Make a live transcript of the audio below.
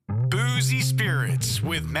Boozy Spirits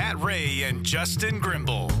with Matt Ray and Justin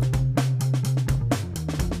Grimball.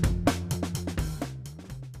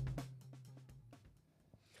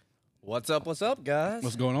 What's up, guys?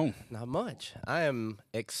 What's going on? Not much. I am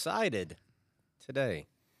excited today.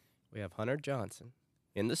 We have Hunter Johnson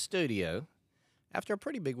in the studio after a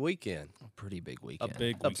pretty big weekend.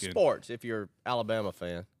 Of sports, if you're Alabama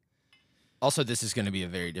fan. Also, this is going to be a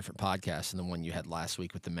very different podcast than the one you had last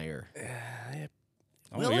week with the mayor.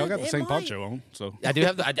 Well, y'all got the same poncho on, so I do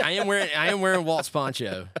have. I am wearing Walt's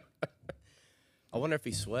poncho. I wonder if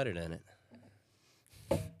he sweated in it.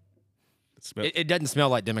 It doesn't smell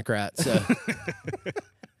like Democrat, so.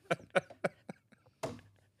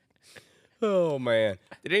 Oh man!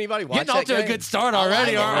 Did anybody watch Getting off to a good start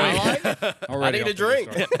already, aren't we? I need a drink.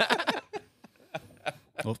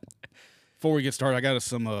 Well, before we get started, I got us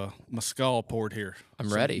some Mezcal poured here.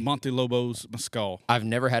 I'm ready. Montelobos Mezcal. I've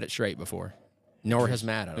never had it straight before, nor has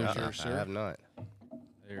Matt. I don't There's think. yours, I sir. have not.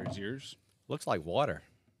 There's yours. Looks like water.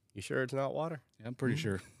 You sure it's not water? Yeah, I'm pretty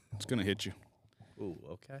sure it's gonna hit you. Ooh,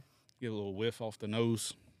 okay. Get a little whiff off the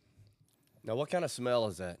nose. Now, what kind of smell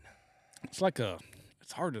is that? It's like a.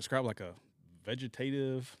 It's hard to describe. Like a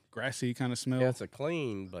vegetative, grassy kind of smell. Yeah, it's a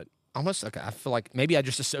clean, but Almost like I feel like maybe I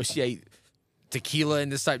just associate tequila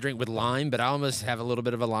and this type drink with lime, but I almost have a little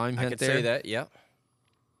bit of a lime I hint could there. say that. Yeah.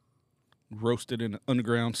 Roasted in an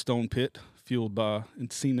underground stone pit, fueled by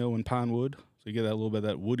encino and pine wood. So you get that little bit of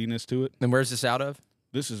that woodiness to it. And where's this out of?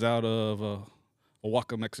 This is out of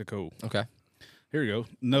Oaxaca, Mexico. Okay. Here you go.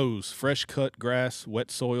 Nose, fresh cut grass,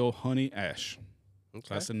 wet soil, honey, ash. Okay.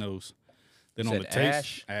 So that's the nose. Then You on the said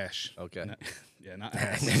taste, ash. Okay. Yeah, not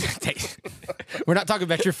ass. We're not talking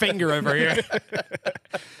about your finger over here.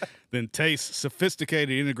 Then taste,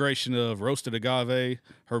 sophisticated integration of roasted agave,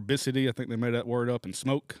 herbicity, I think they made that word up, and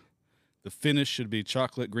smoke. The finish should be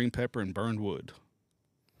chocolate, green pepper, and burned wood.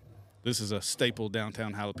 This is a staple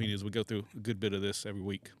downtown jalapenos. We go through a good bit of this every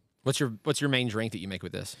week. What's your main drink that you make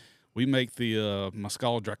with this? We make the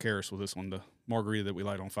Mezcal Dracaris with this one, the margarita that we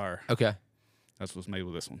light on fire. Okay. That's what's made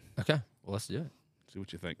with this one. Okay. Well, let's do it. See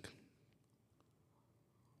what you think.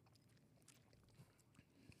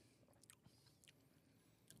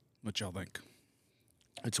 What y'all think?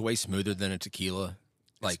 It's way smoother than a tequila.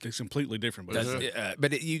 Like It's completely different,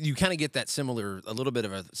 but you kind of get that a little bit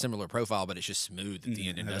of a similar profile, but it's just smooth at the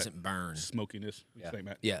end. It doesn't burn. smokiness. What you think,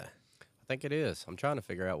 Matt? Yeah. I think it is. I'm trying to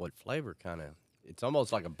figure out what flavor kind of. It's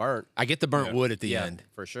almost like a burnt. I get the burnt wood at the end.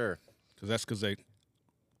 for sure. Because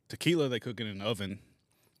tequila they cook it in the oven,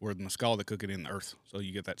 where the mezcal they cook it in the earth. So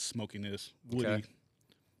you get that smokiness, woody. Okay.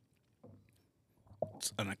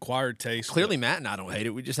 It's an acquired taste. Clearly, Matt and I don't hate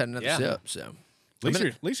it. We just had another sip. So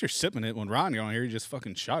At least you're sipping it. When Ryan got on here, he just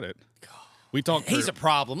fucking shot it. We talked. he's a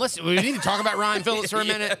problem. We need to talk about Ryan Phillips for a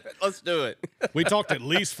minute. Let's do it. We talked at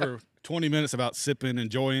least for 20 minutes about sipping,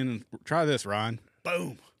 enjoying, and try this, Ryan.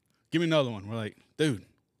 Boom. Give me another one. We're like, dude,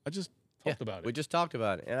 I just talked about it. We just talked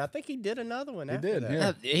about it, and I think he did another one. He after did,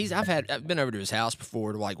 that. yeah. I've been over to his house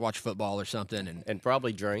before to like watch football or something, and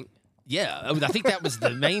probably drink. yeah, I think that was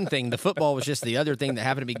the main thing. The football was just the other thing that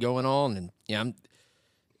happened to be going on, and yeah,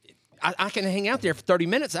 I can hang out there for 30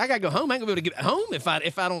 minutes. I gotta go home. I ain't gonna be able to get home if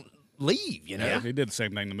I don't leave. You know. Yeah, he did the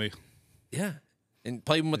same thing to me. Yeah. And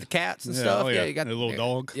play with the cats and stuff. Oh, Yeah, you got the little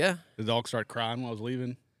dog. Yeah. The dog started crying when I was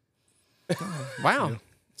leaving. Wow.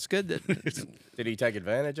 It's good that Did he take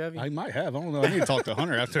advantage of you? I might have. I don't know. I need to talk to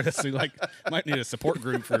Hunter after this. He might need a support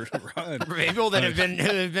group for Ryan. people that have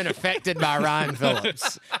been affected by Ryan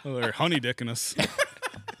Phillips. Oh, they're honey dicking us.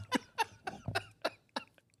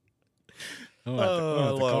 I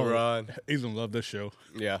love Ron. He's gonna love this show.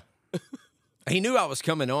 Yeah. He knew I was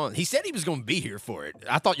coming on. He said he was going to be here for it.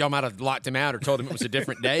 I thought y'all might have locked him out or told him it was a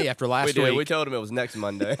different day after last We did. week. We told him it was next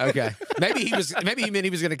Monday. Okay. Maybe he meant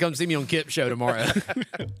he was going to come see me on Kip's show tomorrow.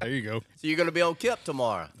 There you go. So you're going to be on Kip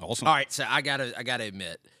tomorrow. Awesome. All right, so I gotta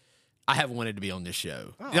admit, I have wanted to be on this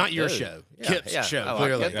show. Not your dude. show. Yeah, Kip's yeah. show, Oh, I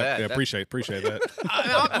clearly. get that. Yeah, appreciate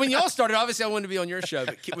that. When y'all started, obviously I wanted to be on your show,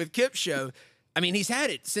 but with Kip's show, I mean, he's had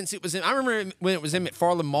it since it was in. I remember when it was in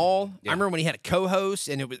McFarland Mall. I remember when he had a co-host,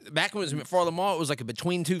 and it was back when it was in McFarland Mall. It was like a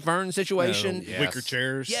between two ferns situation. Yes. Wicker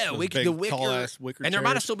chairs. Yeah, those the big, wicker, tall-ass wicker and there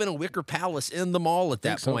might have chairs. still been a wicker palace in the mall at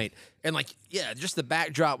that so. point. And like, yeah, just the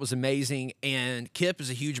backdrop was amazing. And Kip is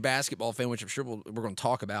a huge basketball fan, which I'm sure we're going to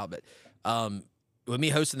talk about. But with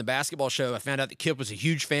me hosting the basketball show, I found out that Kip was a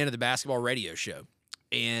huge fan of the basketball radio show,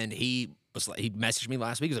 and he messaged me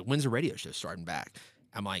last week. He's like, "When's the radio show starting back?"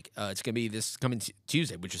 I'm like, it's going to be this coming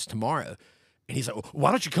Tuesday, which is tomorrow. And he's like, well,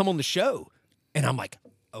 why don't you come on the show? And I'm like,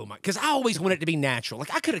 oh my, because I always want it to be natural.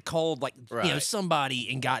 Like I could have called somebody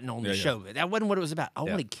and gotten on the show. But that wasn't what it was about. I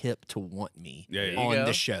wanted Kip to want me on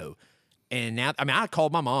the show. And now, I mean, I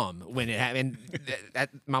called my mom when it happened.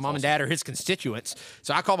 My mom and dad are his constituents.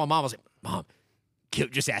 So I called my mom. I was like, Mom,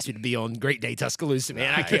 Kip just asked me to be on Great Day Tuscaloosa,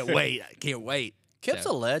 man. I can't wait. I can't wait. Kip's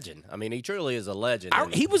a legend. I mean, he truly is a legend.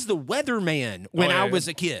 He was the weatherman when I was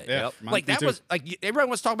a kid. Yeah, like that was like everyone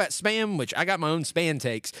wants to talk about Span, which I got my own Span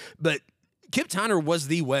takes, but Kip Tyner was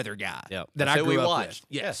the weather guy that I grew up with.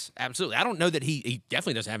 Yes, absolutely. I don't know that he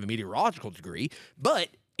definitely doesn't have a meteorological degree, but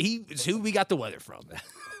he's who we got the weather from.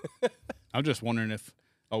 I'm just wondering if,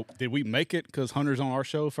 did we make it because Hunter's on our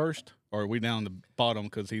show first, or are we down the bottom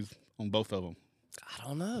because he's on both of them? I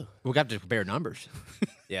don't know. We'll have to compare numbers.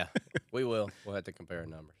 Yeah, we will. We'll have to compare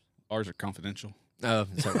numbers. Ours are confidential. Oh,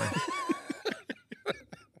 is that right?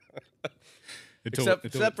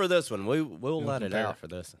 Except for this one. We'll let it out for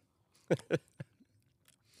this one.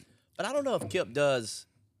 But I don't know if Kip does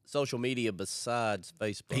social media besides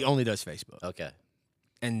Facebook. He only does Facebook. Okay.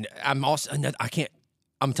 And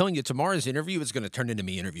I'm telling you, tomorrow's interview is going to turn into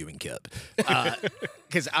me interviewing Kip.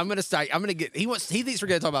 Because I'm going to get, he thinks we're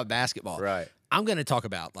going to talk about basketball. Right. I'm going to talk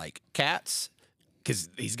about like cats, because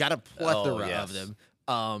he's got a plethora of them.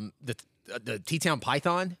 The T-Town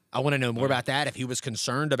Python, I want to know more about that. If he was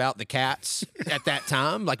concerned about the cats at that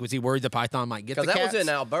time, like was he worried the python might get the cats? Because that was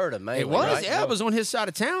in Alberta, mainly. It was, right? yeah. It was on his side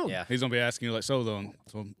of town. Yeah. He's gonna be asking you like, so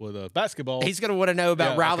with basketball. He's gonna want to know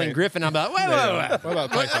about Rowling Griffin. I'm like, wait. What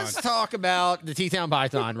about Python? Let's talk about the T-Town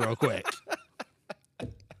Python real quick.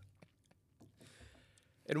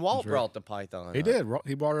 And Walt brought the python. He did.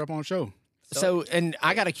 He brought it up on the show. So, and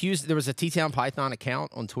I got accused. There was a T-Town Python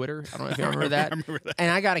account on Twitter. I don't know if you remember that. I remember that.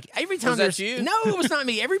 And I got every time. Was that you? No, it was not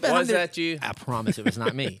me. Everybody Was that you? I promise it was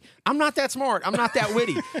not me. I'm not that smart. I'm not that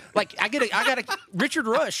witty. Like I got a Richard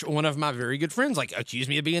Rush, one of my very good friends, like accused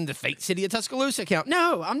me of being the fake City of Tuscaloosa account.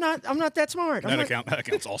 No, I'm not that smart. That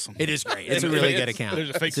account's awesome. It is great. It's a really good account. There's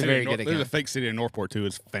a fake city. There's a fake city in Northport too.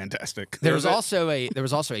 It's fantastic. There was also a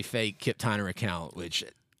fake Kip Tyner account, which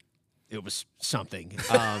it was something.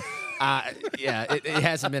 It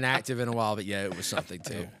hasn't been active in a while, but yeah, it was something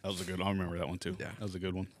too. That was a good one. I remember that one too. Yeah. That was a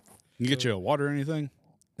good one. Can you get you a water or anything?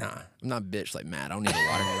 Nah, I'm not a bitch like Matt. I don't need a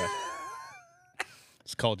water.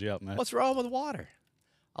 Just called you out, Matt. What's wrong with water?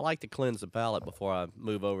 I like to cleanse the palate before I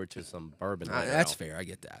move over to some bourbon. That's fair. I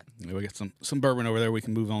get that. Yeah, we got some bourbon over there we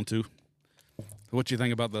can move on to. What do you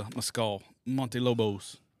think about the Mezcal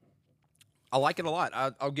Montelobos? I like it a lot.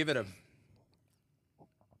 I'll give it a.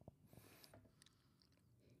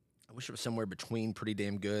 I wish it was somewhere between pretty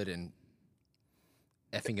damn good and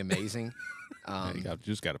effing amazing. You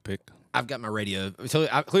just got to pick. I've got my radio. So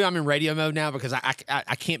clearly I'm in radio mode now because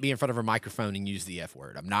I can't be in front of a microphone and use the F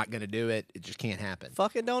word. I'm not going to do it. It just can't happen.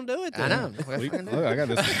 Fucking don't do it then. I know. Look, I got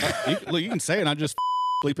this. You can say it and I just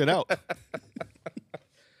bleep it out. I'm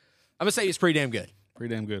going to say it's pretty damn good.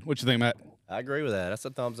 Pretty damn good. What you think, Matt? I agree with that. That's a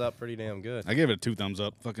thumbs up. Pretty damn good. I gave it a 2 thumbs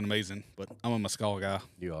up. Fucking amazing. But I'm a Mezcal guy.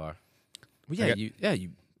 You are. Well,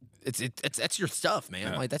 It's your stuff,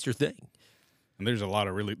 man. Yeah. Like that's your thing. And there's a lot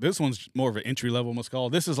of really. This one's more of an entry level Mezcal.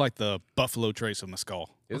 This is like the Buffalo Trace of Mezcal.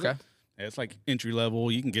 Is Okay. it? Yeah, it's like entry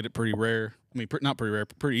level. You can get it pretty rare. I mean, not pretty rare,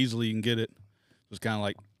 but pretty easily you can get it. It's kind of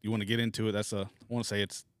like you want to get into it. I want to say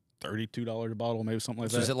it's $32 a bottle, maybe something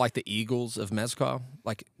like So that. is it like the Eagles of Mezcal,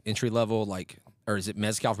 like entry level, like, or is it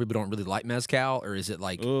Mezcal for people who don't really like Mezcal, or is it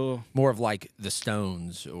like more of like the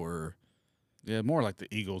Stones, or? Yeah, more like the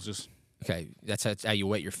Eagles. Just okay, that's how you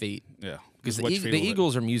wet your feet. yeah, Because just wet your feet the a little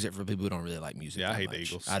Eagles are music for people who don't really like music. Yeah, I that hate the much.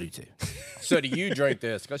 Eagles. I do too. So do you drink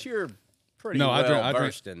this? Because you're pretty No, well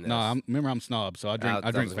versed in this. No, I'm snob, so I drink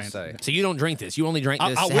fancy. Say. So you don't drink this. You only drink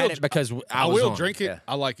this. I had will- it because I was will on. drink it. Yeah.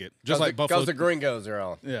 I like it, just like Buffalo. Because the gringos are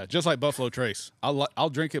on. Yeah, just like Buffalo Trace. I'll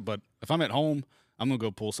drink it, but if I'm at home, I'm gonna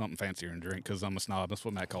go pull something fancier and drink because I'm a snob. That's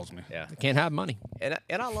what Matt calls me. Yeah. Can't have money. And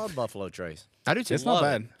I love Buffalo Trace. I do too. It's not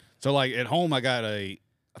bad. So like at home, I got I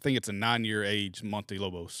think it's a 9-year age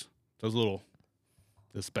Montelobos. So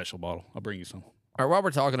this special bottle. I'll bring you some. All right, while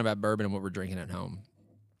we're talking about bourbon and what we're drinking at home,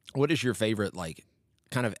 what is your favorite, like,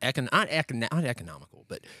 kind of not economical,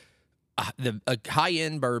 but a high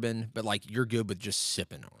end bourbon, but like you're good with just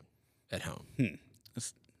sipping on at home?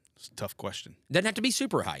 It's a tough question. Doesn't have to be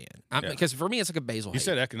super high end. Because for me, it's like a Basil. You Hayden.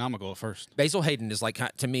 said economical at first. Basil Hayden is like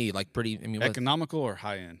to me like pretty. I mean, Economical or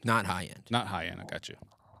high end? not high end. Not high end. I got you.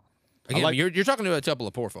 Again, like- you're talking to a couple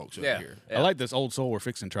of poor folks over here. Yeah. I like this Old Soul we're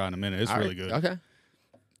fixing to try in a minute. It's All really right, good. Okay.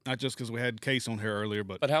 Not just because we had Case on here earlier,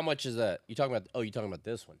 but But how much is that? You talking about? Oh, you talking about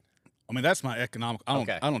this one? I mean that's my economical.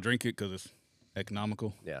 Okay. I don't drink it because it's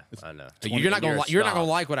economical. Yeah, I know. So you're not gonna you're not gonna snob.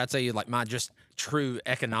 like what I tell you. Like my just true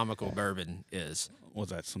economical bourbon is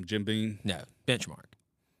What's that? Some Jim Beam? no benchmark.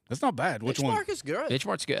 That's not bad. Which one? Benchmark is good.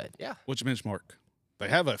 Benchmark's good. Yeah. Which benchmark? They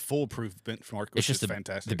have a foolproof benchmark, which It's just is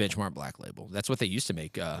fantastic. the benchmark black label. That's what they used to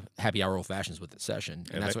make happy hour old fashions with at Session,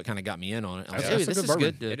 and that's what kind of got me in on it. I was like, this is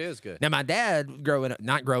good. It is good. Now, my dad,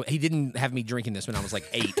 he didn't have me drinking this when I was like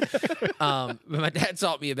 8. But my dad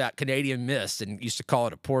taught me about Canadian Mist and used to call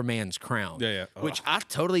it a poor man's crown. Yeah. Which I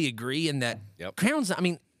totally agree in that crowns, I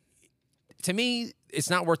mean, to me, it's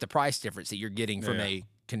not worth the price difference that you're getting from a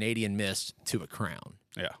Canadian Mist to a crown.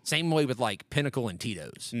 Yeah. Same way with like Pinnacle and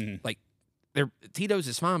Tito's. Like, Tito's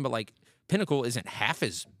is fine, but like Pinnacle isn't half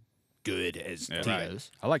as good as Tito's. Right.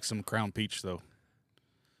 I like some Crown Peach though.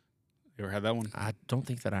 You ever had that one? I don't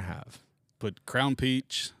think that I have. Put Crown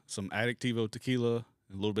Peach, some Adictivo tequila,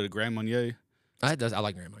 and a little bit of Grand Marnier. I like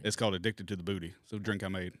Grand Marnier. It's called Addicted to the Booty. It's a drink I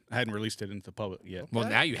made. I hadn't released it into the public yet. Well,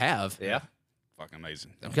 now you have. Yeah. Fucking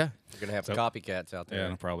amazing. Okay. You're going to have copycats out there. Yeah,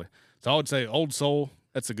 no, probably. So I would say Old Soul.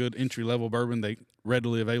 That's a good entry-level bourbon. They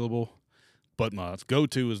readily available. But my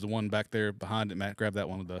go-to is the one back there behind it. Matt, grab that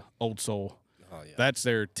one, the Old Soul. Oh, yeah. That's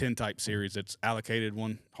their 10-type series. It's allocated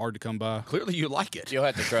one, hard to come by. Clearly you like it. You'll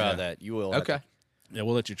have to try that. You will. Okay. Yeah,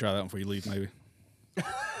 we'll let you try that one before you leave, maybe.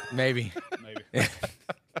 Maybe.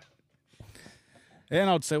 And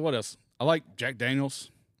I would say, what else? I like Jack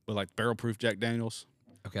Daniels, but like barrel-proof Jack Daniels.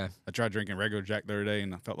 Okay. I tried drinking regular Jack the other day,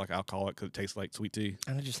 and I felt like alcoholic because it tastes like sweet tea.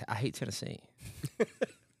 I hate Tennessee.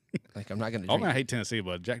 Like, I'm not going to I drink. I hate Tennessee,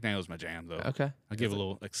 but Jack Daniels is my jam, though. Okay. I give a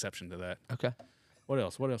little exception to that. Okay. What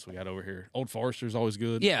else? What else we got over here? Old Forester's always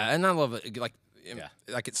good. Yeah, and I love it. Like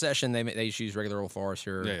at Session, they just use regular Old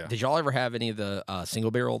Forester. Yeah. Did y'all ever have any of the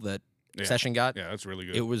single barrel that Session got? Yeah, that's really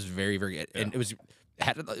good. It was very, very good. Yeah. And it was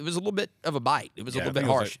a little bit of a bite. It was a little bit it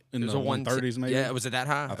harsh. In the 130s, maybe? Yeah, was it that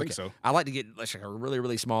high? I think so. I like to get like a really,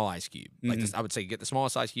 really small ice cube. Like this, I would say get the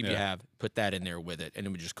smallest ice cube you have, put that in there with it, and it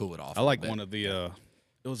would just cool it off. I like one of the,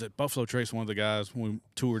 it was at Buffalo Trace, one of the guys, when we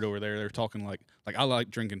toured over there, they were talking like I like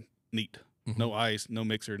drinking neat. No ice, no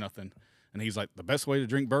mixer, nothing. And he's like, the best way to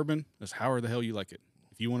drink bourbon is however the hell you like it.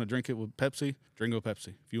 If you want to drink it with Pepsi, drink it with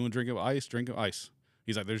Pepsi. If you want to drink it with ice, drink it with ice.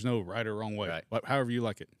 He's like, there's no right or wrong way. Right. However you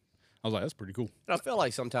like it. I was like, that's pretty cool. And I feel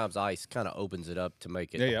like sometimes ice kind of opens it up to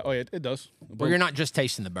make it. Yeah. Oh, yeah, it does. Where you're not just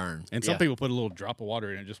tasting the burn. And some people put a little drop of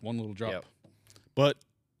water in it, just one little drop. Yep. But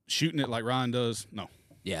shooting it like Ryan does, no.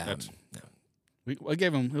 Yeah. No. I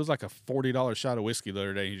gave him, it was like a $40 shot of whiskey the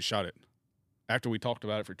other day. He just shot it after we talked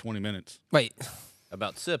about it for 20 minutes. Wait.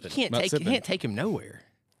 About sipping. You can't take him nowhere.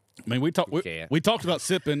 I mean, we talked about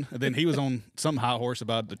sipping, and then he was on some high horse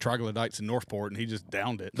about the troglodytes in Northport, and he just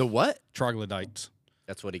downed it. The what? Troglodytes.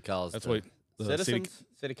 That's what he calls. That's what citizens,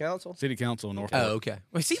 city council. City council in Northport. Oh, okay.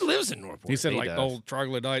 Well, he lives in Northport. He said old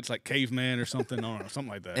troglodytes, like cavemen or something, or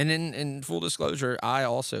something like that. And in full disclosure, I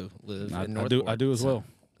also live in Northport. I do as well.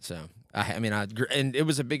 So. And it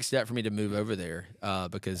was a big step for me to move over there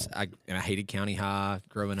because I hated County High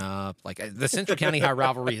growing up. Like the Central County High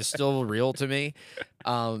rivalry is still real to me.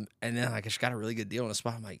 And then I just got a really good deal on a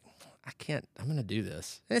spot. I'm like, I'm going to do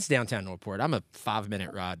this. And it's downtown Northport. I'm a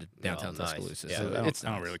 5-minute ride to downtown Tuscaloosa. Yeah, so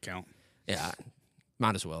I don't really count. Yeah,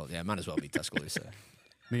 might as well. Yeah, might as well be Tuscaloosa.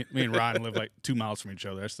 me and Ryan live like 2 miles from each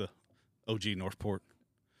other. That's the OG Northport.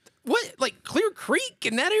 What? Like Clear Creek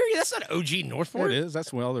in that area? That's not OG Northport. It is.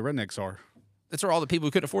 That's where all the rednecks are. That's where all the people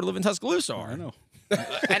who couldn't afford to live in Tuscaloosa are. I know.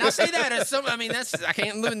 And I say that as I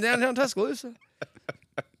can't live in downtown Tuscaloosa.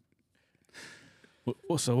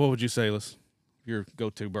 So what would you say, your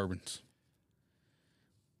go-to bourbons?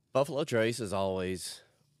 Buffalo Trace is always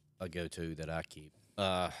a go-to that I keep.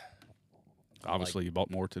 Obviously, you bought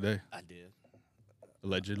more today. I did.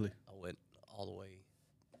 Allegedly. I went all the way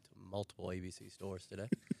to multiple ABC stores today.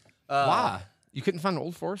 Why? You couldn't find an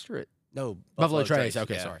Old Forester at Buffalo Trace?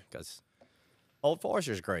 Okay, sorry. Because Old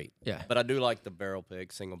Forester's great. Yeah. But I do like the barrel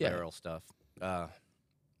pick, single barrel stuff. Right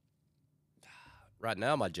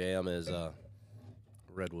now, my jam is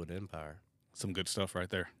Redwood Empire. Some good stuff right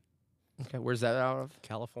there. Okay, where's that out of?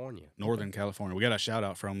 California. Northern California. We got a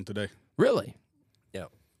shout-out from them today. Really? Yeah.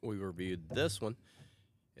 We reviewed this one,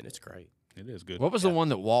 and it's great. It is good. What was the one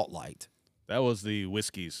that Walt liked? That was the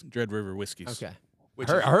whiskeys, Dread River whiskeys. Okay.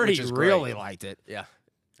 I heard he really liked it. Yeah.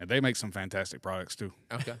 And they make some fantastic products, too.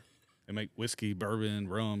 Okay. They make whiskey, bourbon,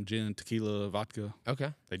 rum, gin, tequila, vodka.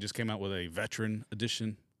 Okay. They just came out with a veteran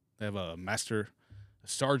edition. They have a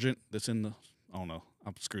sergeant that's in the, I don't know,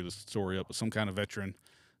 I'll screw this story up, but some kind of veteran.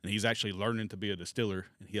 And he's actually learning to be a distiller,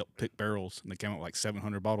 and he helped pick barrels, and they came out with like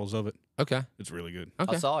 700 bottles of it. Okay. It's really good.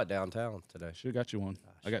 Okay. I saw it downtown today. Should have got you one.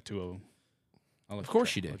 I got 2 of them. Of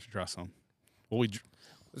course you did. Let you try some. Well,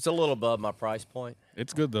 it's a little above my price point.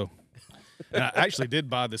 It's good, though. And I actually did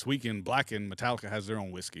buy this weekend Blacken. Metallica has their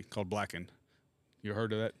own whiskey called Blacken. You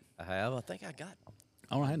heard of that? I have. I think I got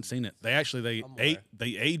I hadn't seen it. They actually they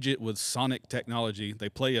age it with sonic technology. They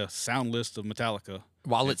play a sound list of Metallica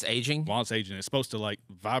while it's aging. While it's aging, it's supposed to like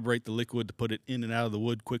vibrate the liquid to put it in and out of the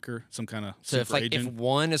wood quicker. Some kind of so if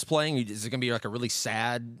one is playing, is it gonna be like a really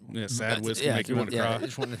sad whiskey make you want to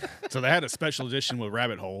cry? So they had a special edition with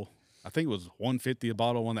Rabbit Hole. I think it was $150 a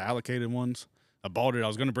bottle, one of the allocated ones. I bought it. I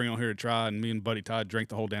was going to bring it on here to try, and me and Buddy Todd drank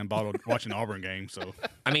the whole damn bottle watching the Auburn game. So,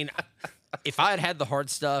 I mean, if I had the hard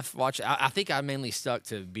stuff, I think I mainly stuck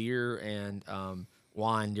to beer and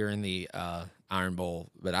wine during the Iron Bowl.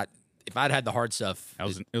 But if I'd had the hard stuff,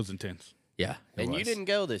 it was intense. Yeah, and you didn't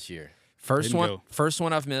go this year. First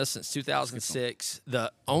one I've missed since 2006.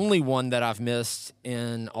 The only one that I've missed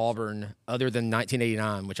in Auburn, other than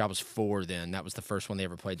 1989, which I was 4 then. That was the first one they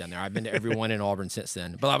ever played down there. I've been to every one in Auburn since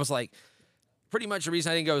then. But I was like, pretty much the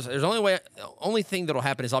reason I didn't go is there's only thing that'll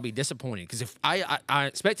happen is I'll be disappointed because if I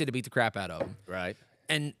expected to beat the crap out of them, right?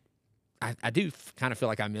 And I do kind of feel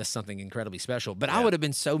like I missed something incredibly special, but I would have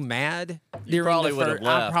been so mad during the first.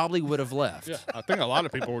 I probably would have left. Yeah, I think a lot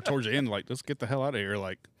of people were towards the end like, let's get the hell out of here.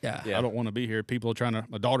 Like, I don't want to be here. People are trying to.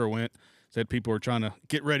 My daughter went. Said people were trying to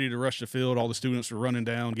get ready to rush the field. All the students were running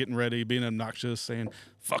down, getting ready, being obnoxious, saying,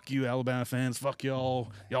 "Fuck you, Alabama fans! Fuck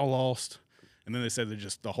y'all! Y'all lost." And then they said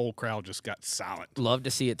the whole crowd just got silent. Love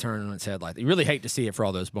to see it turn on its head like that. You really hate to see it for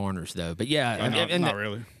all those Barners, though. But yeah, not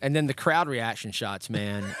really. And then the crowd reaction shots,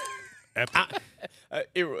 man. Epic.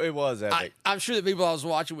 It was epic. I'm sure the people I was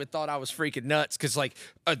watching with thought I was freaking nuts because like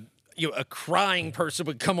a crying person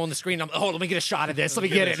would come on the screen. Let me get a shot of this. Let me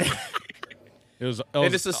get it.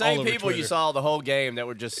 And it's the same people Twitter. You saw the whole game that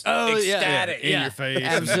were just ecstatic in your face.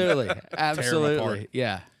 Absolutely.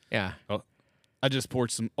 Yeah. Well, I just poured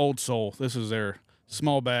some Old Soul. This is their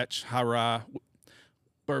small batch high rye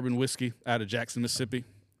bourbon whiskey out of Jackson, Mississippi.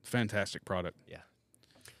 Fantastic product. Yeah.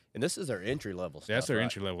 And this is their entry level stuff. That's their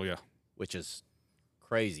entry level, yeah. Which is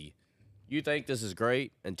crazy. You think this is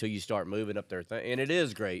great until you start moving up their thing. And it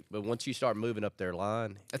is great, but once you start moving up their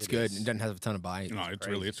line, that's good. It doesn't have a ton of bite. No,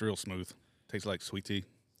 it's real smooth. Tastes like sweet tea.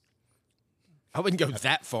 I wouldn't go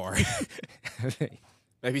that far.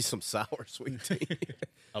 Maybe some sour sweet tea.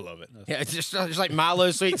 I love it. Yeah, it's just like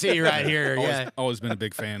Milo sweet tea right here. Always been a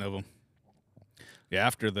big fan of them. Yeah,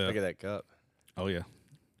 after the look at that cup. Oh yeah,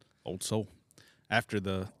 Old Soul. After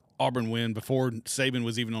the Auburn win, before Saban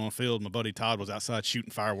was even on the field, my buddy Todd was outside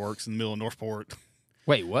shooting fireworks in the middle of Northport.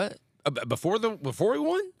 Wait, what? Before we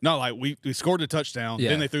won? No, like we scored the touchdown. Yeah.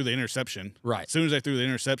 Then they threw the interception. Right. As soon as they threw the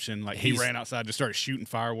interception, like he ran outside, just started shooting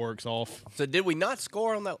fireworks off. So did we not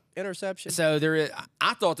score on that interception? So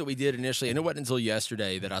I thought that we did initially, and it wasn't until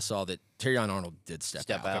yesterday that I saw that Terrion Arnold did step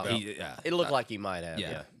out. It looked like he might have.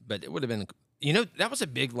 Yeah. But it would have been. That was a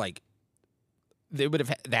big like. They would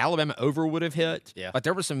have the Alabama over would have hit. Yeah. Like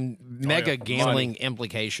there were some mega gambling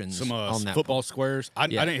implications on that football squares. I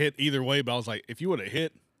didn't hit either way, but I was like, if you would have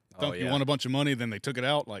hit. You won a bunch of money, then they took it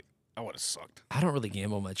out. Like, I would have sucked. I don't really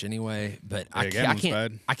gamble much anyway, but I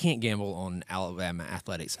can't gamble on Alabama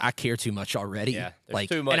athletics. I care too much already. Yeah, like,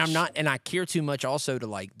 too much. and I care too much also to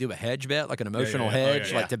like do a hedge bet, like an emotional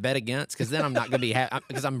hedge, like to bet against, because then I'm not gonna be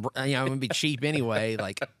because I'm gonna be cheap anyway.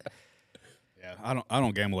 Like, yeah, I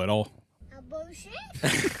don't gamble at all.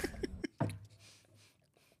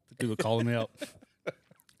 People calling me out.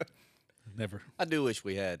 Never. I do wish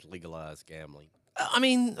we had legalized gambling. I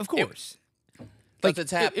mean, of course. Like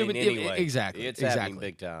it's happening anyway. Exactly. It's happening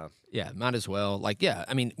big time. Yeah, might as well. Like, yeah,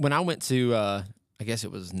 I mean, when I went to, I guess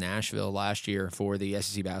it was Nashville last year for the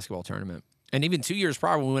SEC basketball tournament, and even 2 years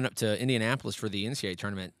prior when we went up to Indianapolis for the NCAA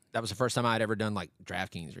tournament, that was the first time I had ever done, like,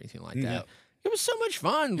 DraftKings or anything like that. Yep. It was so much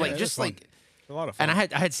fun. Like, just fun. like... A lot of fun. And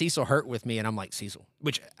I had Cecil Hurt with me, and I'm like, Cecil,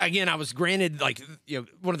 which again I was granted like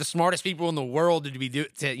one of the smartest people in the world to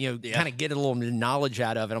kind of get a little knowledge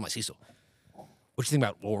out of it. I'm like, Cecil, what you think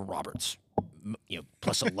about Laura Roberts,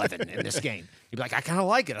 plus 11 in this game? He'd be like, I kind of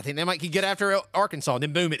like it. I think they might get after Arkansas, and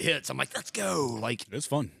then boom, it hits. I'm like, let's go. Like it's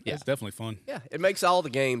fun. Yeah, it's definitely fun. Yeah, it makes all the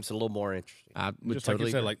games a little more interesting. I would just totally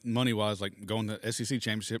like you said, like money wise, like going to the SEC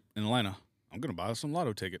championship in Atlanta. I'm gonna buy some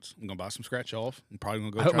lotto tickets. I'm gonna buy some scratch off. I'm probably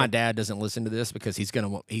gonna go. I hope my dad doesn't listen to this because he's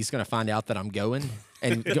gonna find out that I'm going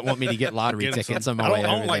and want me to get lottery tickets on my way over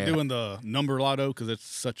there. I don't like doing the number lotto because it's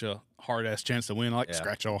such a hard ass chance to win. I like the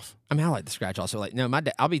scratch off. I mean, I like the scratch off. So like, no, my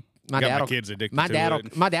dad. My kids addicted my to dad.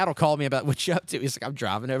 it. My dad will call me about what you up to. He's like, I'm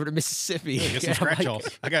driving over to Mississippi. Get some scratch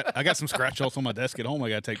offs. I got some scratch offs on my desk at home. I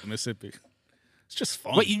got to take to Mississippi. It's just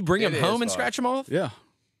fun. What, you bring them home and scratch them off? Yeah.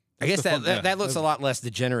 I guess that looks a lot less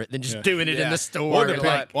degenerate than just doing it in the store.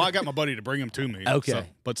 Well, I got my buddy to bring them to me. Okay. So,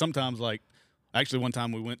 but sometimes, like, actually, one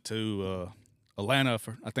time we went to Atlanta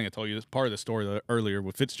for, I think I told you this part of the story earlier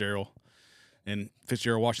with Fitzgerald in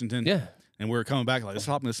Fitzgerald, Washington. Yeah. And we were coming back like, let's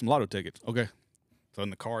hop into some lotto tickets. Okay. So in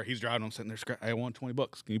the car, he's driving. I'm sitting there. I want $20.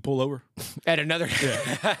 Can you pull over? At another.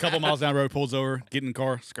 A couple miles down the road, pulls over, get in the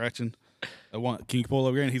car, scratching. Can you pull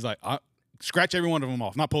over again? And he's like, scratch every one of them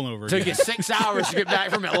off. Not pulling over again. Took you 6 hours to get back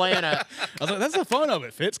from Atlanta. I was like, that's the fun of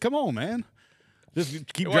it, Fitz. Come on, man.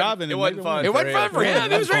 Just keep driving. It wasn't fun. It wasn't fun for him.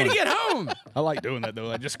 He was ready to get home. I like doing that,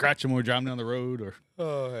 though. I just scratch him when we're driving down the road. Or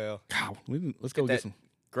hell. God, let's go get some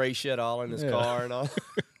gray shit all in his car and all.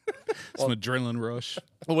 some adrenaline rush.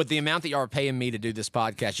 Well, with the amount that y'all are paying me to do this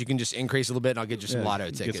podcast, you can just increase a little bit, and I'll get you some lotto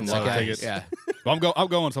tickets. Get some lotto tickets. Yeah. Well, I'm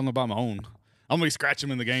going something by my own. I'm going to scratch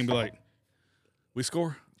him in the game, be like, we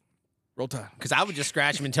score? Roll Tide. Because I would just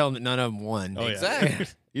scratch them and tell them that none of them won. Oh, Exactly. Yeah.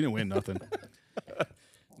 You didn't win nothing.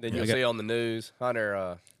 Then you'll see on the news,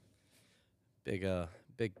 Hunter, big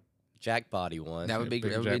jackpot he won. That would be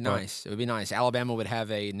nice. It would be nice. Alabama would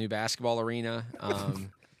have a new basketball arena.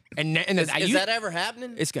 And is that ever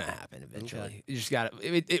happening? It's going to happen eventually. Okay. You just got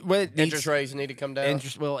to. Interest rates need to come down.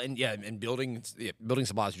 And building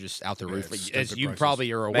supplies are just out the roof, it's as you prices.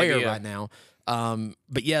 probably are aware right now.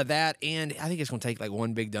 But yeah, that, and I think it's going to take like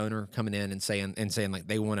one big donor coming in and saying like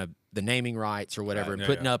they want the naming rights or whatever, and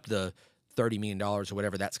putting up the $30 million or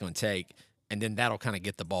whatever that's going to take, and then that'll kind of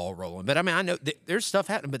get the ball rolling. But I mean, I know there's stuff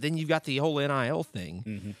happening, but then you've got the whole NIL thing.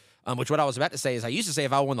 Mm-hmm. Which what I was about to say is I used to say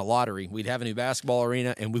if I won the lottery, we'd have a new basketball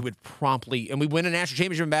arena and we would promptly, and we win a national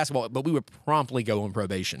championship in basketball, but we would promptly go on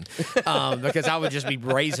probation because I would just be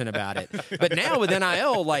brazen about it. But now with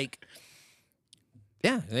NIL, like,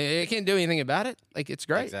 yeah, they can't do anything about it. Like, it's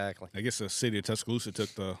great. Exactly. I guess the city of Tuscaloosa took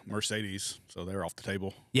the Mercedes, so they're off the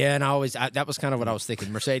table. Yeah, and that was kind of what I was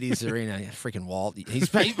thinking. Mercedes Arena, freaking Walt.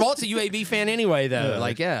 Walt's a UAB fan anyway, though.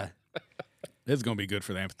 Like, yeah. It's going to be good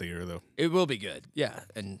for the amphitheater, though. It will be good, yeah.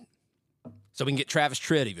 And so we can get Travis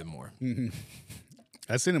Tritt even more. Mm-hmm.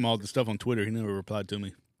 I sent him all the stuff on Twitter. He never replied to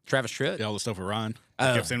me. Travis Tritt? Yeah, all the stuff with Ryan.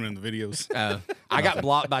 I kept sending him the videos. I got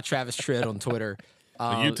blocked by Travis Tritt on Twitter.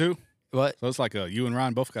 You too? What? So it's like you and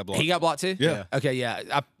Ryan both got blocked. He got blocked too? Yeah. Okay, yeah.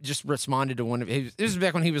 I just responded to one of his. This was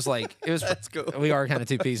back when he was like, it was. That's cool. We are kind of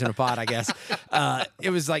two peas in a pod, I guess. It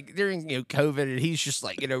was like during COVID, and he's just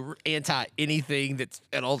like anti anything that's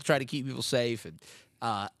at all try to keep people safe. And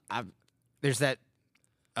there's that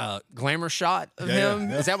glamour shot of him.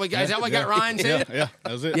 Yeah. Is that what got Ryan too? Yeah,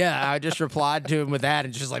 that was it. Yeah, I just replied to him with that,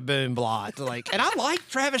 and just like boom, blocked. Like, and I like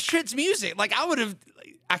Travis Tritt's music. Like,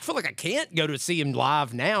 I feel like I can't go to see him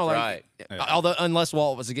live now. Like, right. Although, unless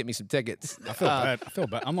Walt was to get me some tickets. I feel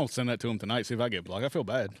bad. I'm going to send that to him tonight, see if I get blocked. I feel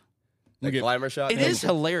bad. The glamour shot? It is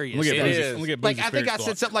hilarious. Look at It is. like, I think I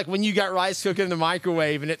said something like when you got rice cooking in the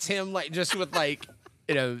microwave, and it's him like just with like,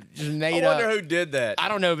 just made up. I wonder who did that. I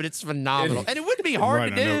don't know, but it's phenomenal. And it wouldn't be hard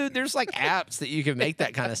Right, to I do. know. There's like apps that you can make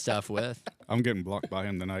that kind of stuff with. I'm getting blocked by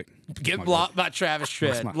him tonight. Get blocked by Travis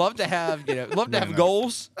Tritt. Love to have,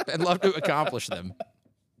 goals and love to accomplish them.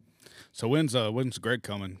 So when's Greg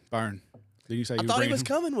coming? Byron, did you say I thought he was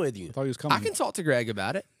coming with you. I thought he was coming. I can talk to Greg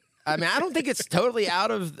about it. I mean, I don't think it's totally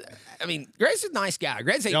out of. I mean, Greg's a nice guy.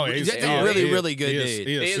 Greg's a really good dude.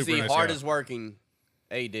 He is super the nice hardest guy. working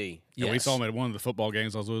AD. Yeah, we saw him at one of the football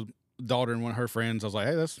games. I was with daughter and one of her friends. I was like,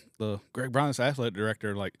 "Hey, that's the Greg Bryant's athletic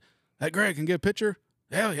director." Like, "Hey, Greg, can get a picture?"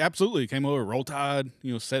 Yeah, absolutely. Came over, Roll Tide.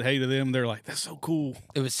 Said hey to them. They're like, "That's so cool."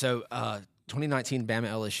 It was 2019 Bama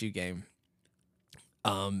LSU game.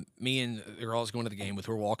 Me and the girls going to the game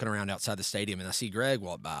we're walking around outside the stadium, and I see Greg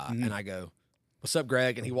walk by, and I go, "What's up,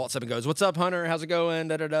 Greg?" And he walks up and goes, "What's up, Hunter? How's it going?"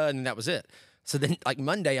 Da da da. And that was it. So then, like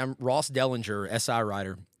Monday, Ross Dellinger, SI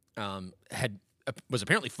writer, was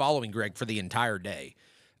apparently following Greg for the entire day,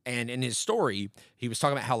 and in his story, he was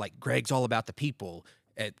talking about how like Greg's all about the people.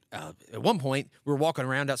 At one point, we were walking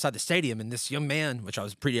around outside the stadium, and this young man, which I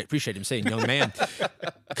was appreciate him saying, young man,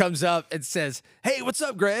 comes up and says, "Hey, what's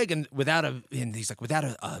up, Greg?" And he's like, without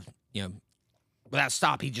a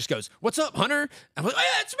stop, he just goes, "What's up, Hunter?" I'm like,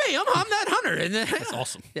 "Yeah, it's me. I'm that Hunter." And then, That's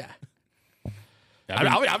awesome. Yeah.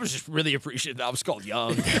 I was just really appreciative that I was called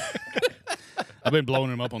young. I've been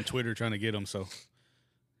blowing him up on Twitter trying to get him, so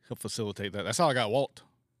he'll facilitate that. That's how I got Walt.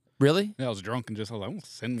 Really? Yeah, I was drunk and I was like, I'm going to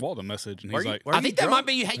send Walt a message. And he's like, I think that might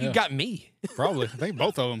be how you got me. Probably. I think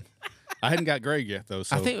both of them. I hadn't got Greg yet, though.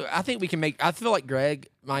 So. I think we can I feel like Greg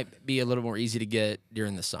might be a little more easy to get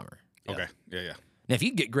during the summer. Okay. Yeah. Now, if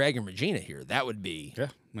you could get Greg and Regina here, that would be. Yeah.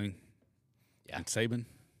 I mean, and Saban.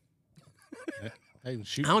 Yeah. Hey,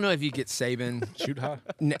 shoot. I don't know if you get Saban. Shoot high.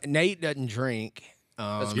 Nate doesn't drink.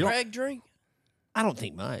 Does Greg drink? I don't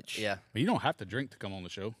think much. Yeah. You don't have to drink to come on the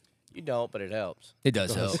show. You don't, but it helps. It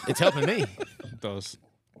does help. It's helping me. It does.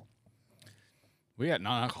 We got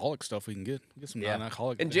non-alcoholic stuff we can get. Get some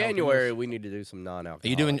non-alcoholic. In January, we need to do some non-alcoholic.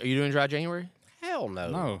 Are you doing dry January? Hell Hell no.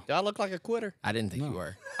 No. Do I look like a quitter? I didn't think you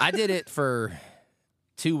were. I did it for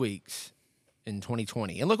 2 weeks in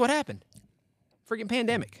 2020, and look what happened. Freaking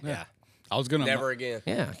pandemic. Yeah. I was gonna Never again.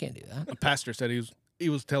 Yeah, I can't do that. A pastor said he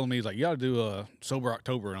was telling me, he's like, you got to do a sober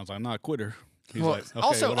October, and I was like, I'm not a quitter. He's Well, like, okay,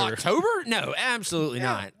 also, whatever. October? No, absolutely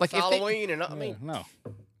not. Like if they, Halloween and I mean, No.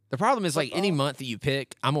 the problem is like any month that you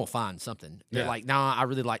pick, I'm gonna find something. They're Yeah. like, nah, I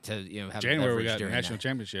really like to have a January we beverage got during national that.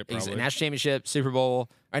 championship. Probably. Exactly. National championship, Super Bowl,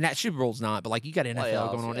 or not Super Bowl's not, but like you got NFL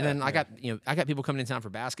Playoffs, going on, yeah. and then I got people coming in town for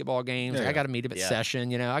basketball games. Yeah. Like, I got to meet up at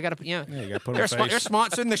session. I got to Yeah, you got to put on they're, a face. they're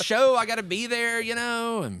sponsoring the show. I got to be there.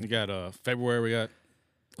 And You got February. We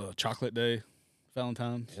got Chocolate Day,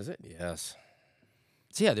 Valentine's. is it? Yes.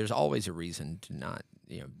 so yeah, there's always a reason to not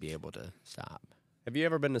be able to stop. Have you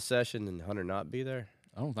ever been to session and Hunter not be there?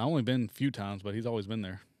 I've only been a few times, but he's always been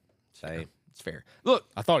there. Same. It's fair. Look,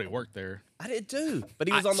 I thought he worked there. I did too, but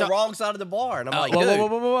he was on so- the wrong side of the bar, and I'm like, whoa, dude, whoa,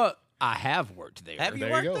 whoa, whoa, whoa. I have worked there. have you There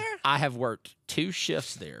you worked go. there? I have worked 2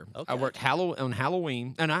 shifts there. Okay. I worked on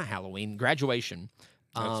Halloween, not Halloween, graduation.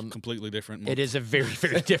 That's completely different. It is a very,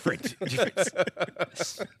 very different.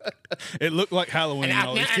 It looked like Halloween. And, and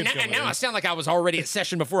all these kids and going now in. I sound like I was already at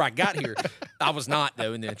session before I got here. I was not,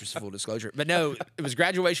 though, in the interest of full disclosure. But no, it was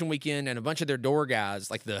graduation weekend, and a bunch of their door guys,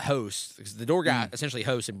 like the host, because the door guy essentially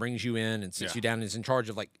hosts and brings you in and sits Yeah. you down and is in charge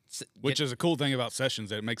of Which is a cool thing about sessions,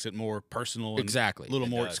 that it makes it more personal and Exactly. a little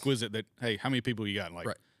more does. exquisite. That, hey, how many people you got? Like,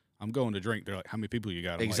 Right. I'm going to drink. They're like, how many people you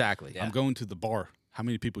got? I'm like, Exactly. Yeah. I'm going to the bar. How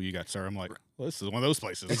many people you got, sir? I'm like, well, this is one of those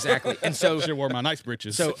places. Exactly. And so Should wear my nice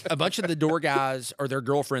britches. So a bunch of the door guys or their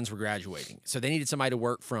girlfriends were graduating. So they needed somebody to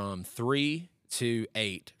work from 3 to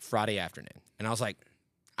 8 Friday afternoon. And I was like,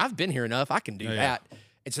 I've been here enough. I can do Yeah. that.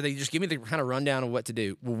 And so they just give me the kind of rundown of what to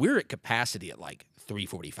do. Well, we're at capacity at like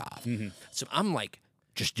 3:45. So I'm like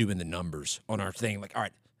just doing the numbers on our thing. Like, all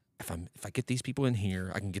right, if I get these people in here,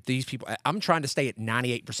 I can get these people. I'm trying to stay at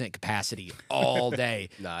 98% capacity all day.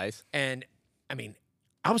 Nice. And I mean,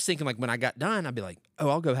 I was thinking like when I got done, I'd be like, oh,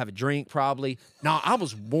 I'll go have a drink probably. No, I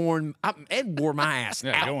was worn. Ed wore my ass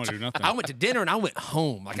Yeah, you out. don't wanna do nothing. I went to dinner and I went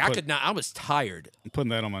home. Like I could not. I was tired. I'm putting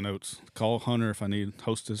that on my notes. Call Hunter if I need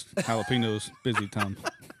hostess jalapenos. Busy time.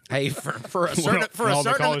 Hey, for a certain When all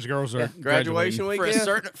the college girls are Graduation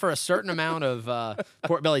weekend. for a certain amount of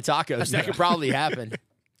pork belly tacos, that could probably happen.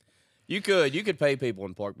 You could pay people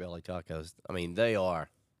in pork belly tacos. I mean, they are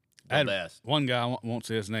I the had best. one guy, I won't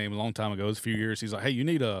say his name, a long time ago, it was a few years. He's like, hey, you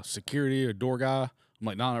need a security or door guy? I'm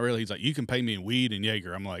like, no, not really. He's like, you can pay me in weed and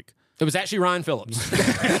Jaeger. I'm like, It was actually Ryan Phillips.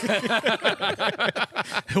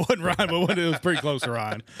 it wasn't Ryan, but it was pretty close to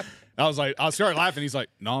Ryan. I started laughing. He's like,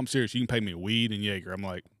 no, I'm serious. You can pay me weed and Jaeger. I'm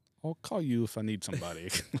like, I'll call you if I need somebody.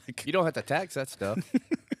 Like, You don't have to tax that stuff.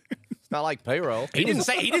 It's not like payroll. he didn't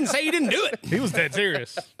say he didn't do it. he was dead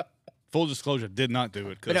serious. Full disclosure, did not do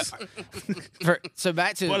it. So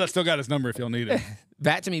back to But I still got his number if y'all need it.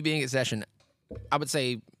 back to me being at session. I would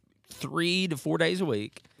say 3 to 4 days a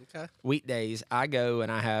week. Okay. Weekdays, I go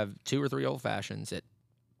and I have 2 or 3 old fashions at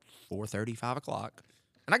 4:30, 5 o'clock,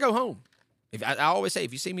 and I go home. If I always say,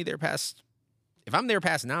 if you see me there if I'm there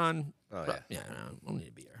past 9, Oh, yeah. no, I don't need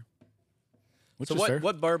to be there. Which So is fair.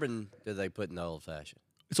 what bourbon do they put in the old fashioned?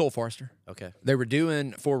 It's Old Forester. Okay. They were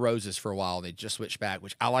doing Four Roses for a while. They just switched back,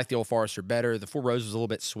 which I like the Old Forester better. The Four Roses is a little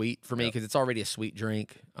bit sweet for me because it's already a sweet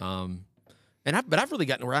drink. But I've really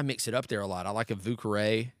gotten where I mix it up there a lot. I like a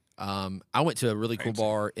Vucare. I went to a really cool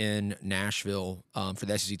bar in Nashville for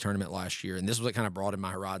the SEC tournament last year, and this was what kind of broadened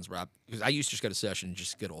my horizons. Because I used to just go to session and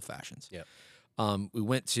just get old fashions. Yeah. We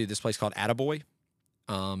went to this place called Attaboy.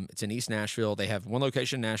 It's in East Nashville. They have one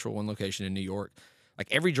location in Nashville, one location in New York. Like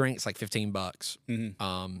every drink's like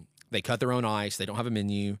 $15. They cut their own ice. They don't have a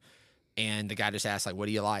menu. And the guy just asked, like, what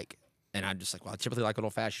do you like? And I'm just like, well, I typically like an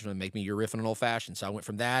old fashioned. And make me your riff on an old fashioned. So I went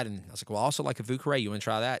from that, and I was like, well, I also like a Vucare. You want to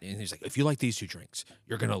try that? And he's like, if you like these 2 drinks,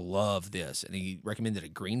 you're gonna love this. And he recommended a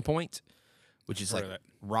Green Point, which is like that.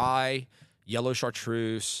 rye, yellow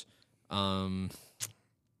chartreuse. I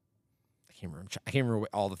can't remember what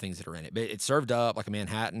all the things that are in it, but it's served up like a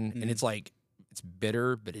Manhattan, and it's like it's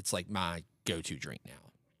bitter, but it's like my go-to drink now.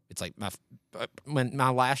 It's like my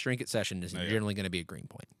last drink at session is generally going to be a Green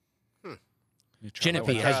Point.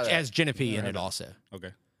 Genepi has Genepi in it also.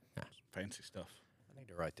 Okay. Fancy stuff. I need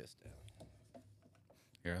to write this down.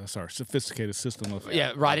 Yeah, that's our sophisticated system of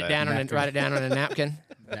Yeah, write it down on a napkin.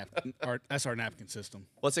 napkin. That's our napkin system.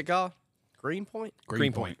 What's it called? Green Point?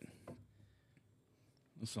 Green Point.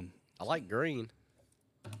 I like green.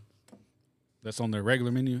 That's on their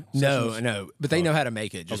regular menu? No, but they know how to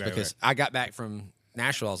make it. Just Okay, because I got back from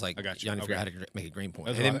Nashville, I was like, I got you. Johnny, figure out Okay. how to make a Green Point.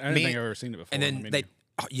 That's And I then don't think I've ever seen it before. And on the then menu.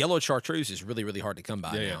 yellow chartreuse is really, really hard to come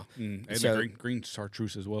by now. And So- the green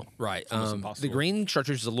chartreuse as well. Right. It's almost The impossible. green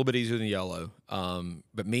chartreuse is a little bit easier than yellow.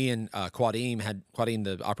 But me and Quadim,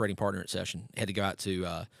 the operating partner at Session, had to go out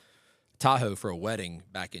to Tahoe for a wedding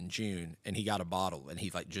back in June, and he got a bottle, and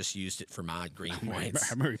he like just used it for my green I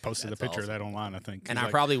whites. remember he posted a That's picture awesome. of that online, I think. And He's I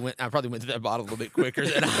like- probably went to that bottle a little bit quicker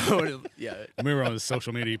than I would have. Yeah. I remember on his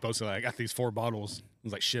social media he posted like, I got these 4 bottles. It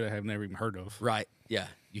was like shit I have never even heard of. Right. Yeah.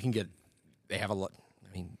 You can get. They have a lot.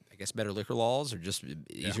 I mean, I guess better liquor laws, or just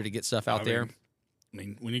easier to get stuff out there. I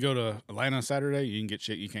mean, when you go to Atlanta on Saturday, you can get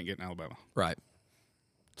shit you can't get in Alabama. Right.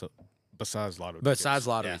 So besides lotto Besides tickets.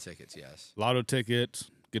 lottery tickets, yes. Lotto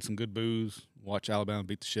tickets, get some good booze, watch Alabama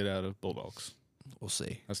beat the shit out of Bulldogs. We'll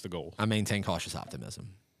see. That's the goal. I maintain cautious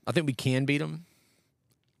optimism. I think we can beat them.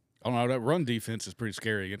 I don't know, that run defense is pretty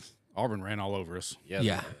scary. Auburn ran all over us.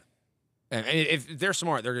 Yeah. And if they're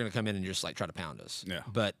smart, they're going to come in and just like try to pound us. Yeah.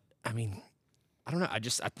 But I mean, I don't know. I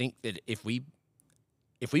think that if we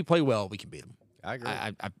play well, we can beat them. I agree.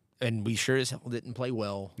 And we sure as hell didn't play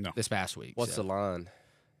well No. this past week. What's so. the line?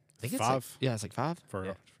 I think it's 5? it's like 5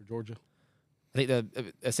 For Georgia. I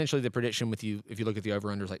think essentially the prediction with you, if you look at the over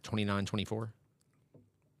under, is like 29-24.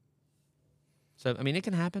 So I mean, it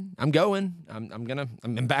can happen. I'm going.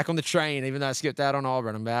 I'm back on the train, even though I skipped out on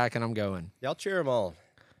Auburn. I'm back and I'm going. Y'all cheer them on.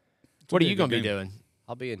 What are be a you good going to be game. doing?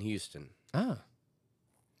 I'll be in Houston. Ah, I thought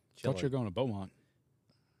Chilling. you were going to Beaumont.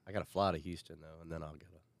 I got to fly to Houston though, and then I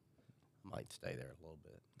might stay there a little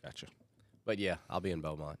bit. Gotcha. But yeah, I'll be in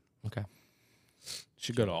Beaumont okay.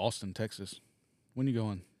 Should go to Austin, Texas. When you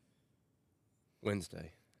going?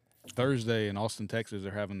 Wednesday. Thursday in Austin, Texas,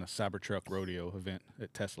 they're having the Cybertruck Rodeo event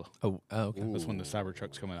at Tesla. Oh, okay. That's when the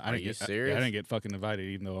Cybertruck's coming out. Are you serious? I didn't get fucking invited,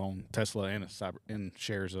 even though I own Tesla and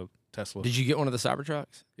shares of Tesla. Did you get one of the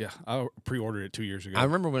Cybertrucks? Yeah, I pre-ordered it 2 years ago. I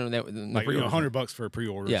remember when that was like $100 for a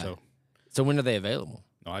pre-order. Yeah. So So when are they available?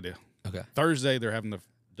 no idea. Okay. Thursday they're having the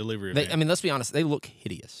delivery event. I mean, let's be honest. They look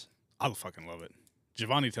hideous. I fucking love it.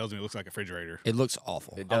 Giovanni tells me it looks like a refrigerator. It looks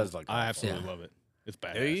awful. It does look. I awful. absolutely Yeah. love it. It's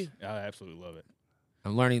badass. Do you? I absolutely love it.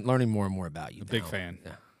 I'm learning more and more about you. A big now. fan.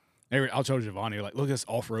 Yeah. I'll show Giovanni like, look at this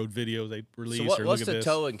off-road video they released. So or what's look at the this.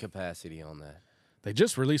 towing capacity on that? They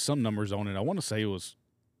just released some numbers on it. I want to say it was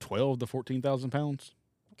 12 to 14,000 pounds.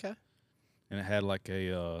 Okay. And it had like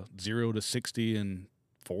a 0 to 60 in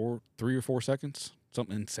 3 or 4 seconds.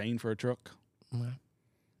 Something insane for a truck. Okay.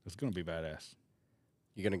 It's gonna be badass.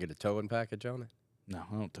 You gonna get a towing package on it? No,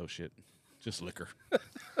 I don't tow shit. Just liquor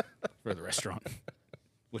for the restaurant.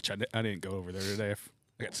 Which I didn't go over there today.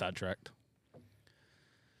 I got sidetracked.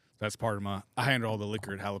 That's part of I handle all the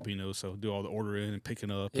liquor at Jalapeno, so do all the ordering and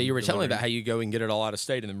picking up. Yeah, you were and telling me delivering. about how you go and get it all out of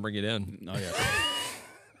state and then bring it in. Oh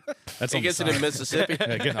yeah. That's He on the gets it in side. Mississippi. Yeah,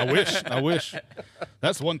 again, I wish.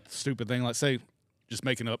 That's one stupid thing. Like, say, just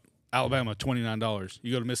making up Alabama, $29.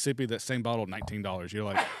 You go to Mississippi, that same bottle, $19. You're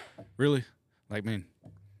like, really? Like, man,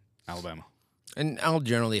 Alabama. And I'll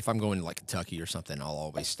generally, if I'm going to like Kentucky or something, I'll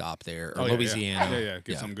always stop there. Or Yeah, Louisiana. Yeah,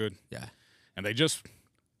 get something good. Yeah. And they just,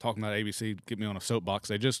 talking about ABC, get me on a soapbox.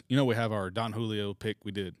 They just, we have our Don Julio pick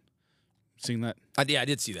we did. Seen that? I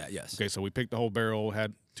did see that, yes. Okay, so we picked the whole barrel,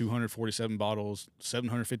 had 247 bottles,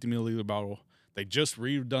 750 milliliter bottle. They just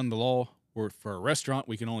redone the law where for a restaurant,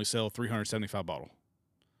 we can only sell 375 bottle,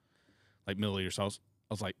 like milliliters. So I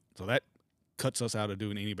was like, so that cuts us out of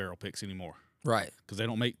doing any barrel picks anymore Right. because they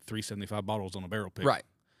don't make 375 bottles on a barrel pick. Right.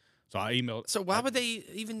 So I emailed. So why would they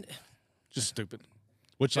even... Just stupid.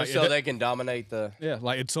 Which Just like, so they can dominate the. yeah,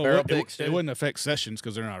 like it's so Barrel it picks, too? wouldn't affect Sessions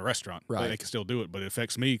because they're not a restaurant. Right. They can still do it, but it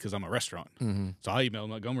affects me because I'm a restaurant. Mm-hmm. So I emailed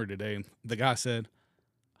Montgomery today, and the guy said,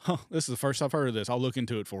 this is the first I've heard of this. I'll look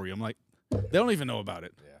into it for you. I'm like, they don't even know about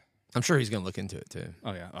it. Yeah. I'm sure he's going to look into it, too.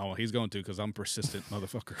 Oh, yeah. Oh, he's going to because I'm persistent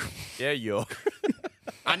motherfucker. Yeah, you are.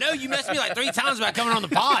 I know you messed me like 3 times about coming on the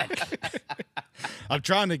pod. I'm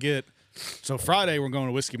trying to get – so Friday we're going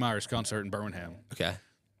to Whiskey Myers concert in Birmingham. Okay.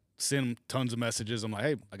 Send them tons of messages. I'm like,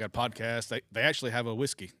 hey, I got a podcast. They actually have a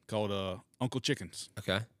whiskey called Uncle Chicken's.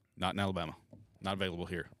 Okay. Not in Alabama. Not available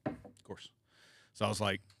here, of course. So I was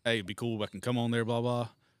like, hey, it'd be cool if I can come on there, blah, blah.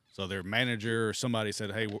 So their manager or somebody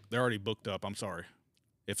said, hey, they're already booked up. I'm sorry.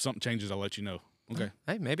 If something changes, I'll let you know. Okay.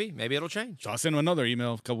 Hey, maybe it'll change. So I sent them another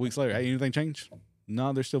email a couple weeks later. Hey, anything changed?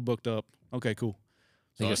 No, they're still booked up. Okay, cool.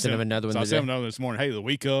 So you'll I send them another one So I today? sent them another this morning. Hey, the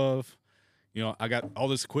week of, I got all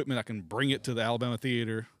this equipment. I can bring it to the Alabama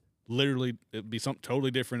Theater. Literally, it'd be something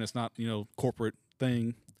totally different. It's not, corporate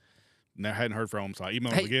thing. And I hadn't heard from him, so I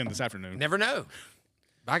emailed him again this afternoon. Never know.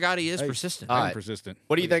 By God, he is Hey, persistent. All I'm right. persistent.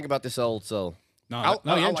 What do you think about this old soul? No,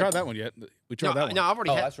 you haven't tried that one yet. We tried that one. No, I've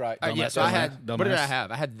already Oh, had. that's right. Yeah, so I had. Dumbass. What did I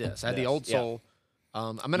have? I had this. I had the Yes, Old yeah. Soul.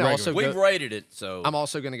 I'm gonna also We've rated it, so I'm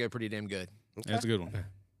also gonna go pretty damn good. Okay. That's a good one.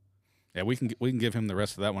 Yeah, we can give him the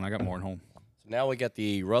rest of that one. I got more at home. So now we got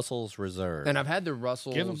the Russell's Reserve. And I've had the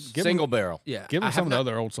Russell's single barrel. Yeah, Give him some of the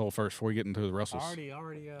other Old Soul first before we get into the Russell's. Already.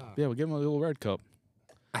 Yeah, we'll give him a little red cup.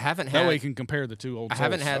 I haven't had. That way you can compare the two Old Souls. I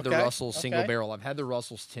haven't had the Okay. Russell's single barrel. I've had the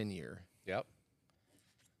Russell's 10-year. Yep.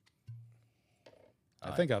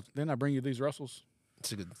 Didn't I bring you these Russells?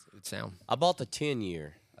 It's a good sound. I bought the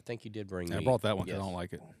 10-year. I think you did bring me. I brought that one because Yes. I don't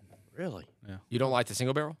like it. Really? Yeah. You don't like the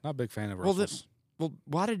single barrel? Not a big fan of Well, Russells. Well,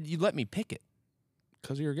 why did you let me pick it?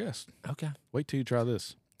 Because you're a guest. Okay. Wait till you try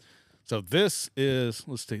this. So this is,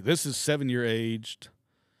 let's see, this is 7-year aged.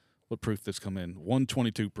 What proof this come in?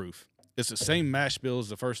 122 proof. It's the same mash bill as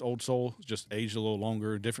the first Old Soul, just aged a little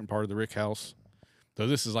longer, different part of the rick house. So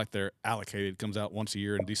this is like their allocated, comes out once a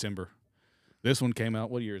year in December. This one came out,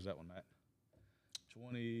 what year is that one, Matt?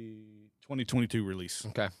 2022 release.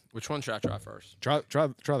 Okay. Which one should I try first? Try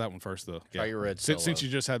that one first, though. Try your red Since Solo. you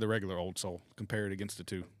just had the regular Old Soul, compare it against the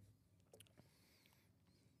two.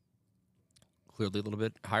 Clearly a little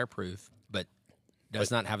bit higher proof, but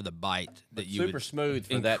does not have the bite that you Super would. smooth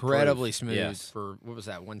for that Incredibly proof. smooth Yes. for, what was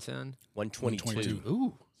that, 110? 122.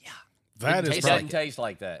 Ooh. That Didn't is It taste probably, doesn't taste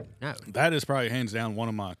like that. No. that is probably hands down one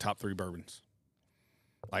of my top 3 bourbons.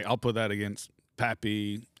 Like, I'll put that against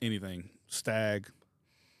Pappy, anything, Stag.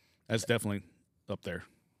 That's definitely up there.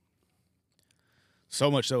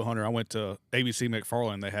 So much so, Hunter, I went to ABC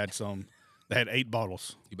McFarland. They had 8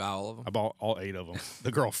 bottles. You buy all of them? I bought all 8 of them.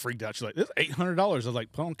 The girl freaked out. She's like, "This is $800." I was like,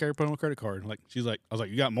 "I don't care. Put it on a credit card." Like, I was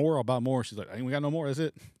like, "You got more? I'll buy more." She's like, "I ain't got no more. That's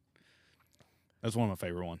it." That's one of my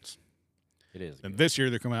favorite ones. It is. And good. this year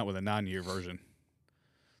they're coming out with a 9-year version.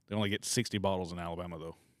 They only get 60 bottles in Alabama,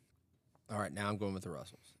 though. All right, now I'm going with the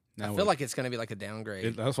Russells. Now I feel like it's going to be like a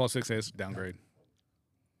downgrade. that's why 6 says downgrade.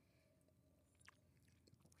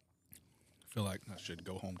 I feel like I should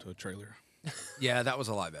go home to a trailer. Yeah, that was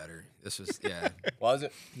a lot better. This was, yeah. Was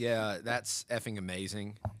it? Yeah, that's effing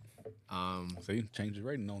amazing. See, change the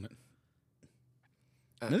rating on it.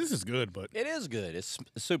 Now, this is good, but It is good. It's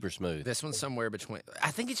super smooth. This one's somewhere between.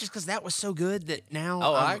 I think it's just because that was so good that now.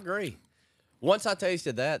 Oh, I agree. Once I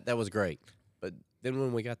tasted that was great. But then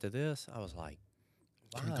when we got to this, I was like,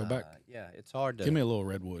 Can we go back? Yeah, it's hard to. Give me a little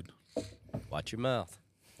redwood. Watch your mouth.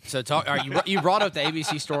 So talk. All right, you brought up the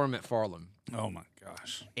ABC store in McFarland, Oh my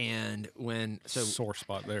gosh, and sore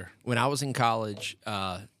spot there. when I was in college,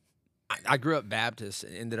 I grew up Baptist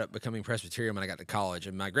and ended up becoming Presbyterian when I got to college.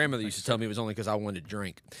 And my grandmother used to tell me it was only because I wanted to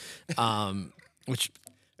drink, which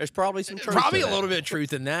There's probably some truth. probably to a that. little bit of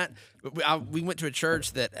truth in that. But we went to a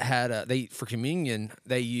church that had for communion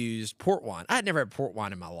they used port wine. I had never had port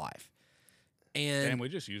wine in my life, and And we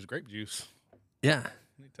just use grape juice. yeah,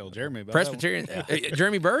 You tell Jeremy about Presbyterian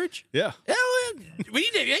Jeremy Burridge. That one. Yeah. Yeah, we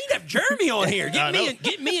need to have Jeremy on here. I know.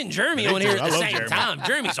 Get me and Jeremy on too. here at I the love same Jeremy. time.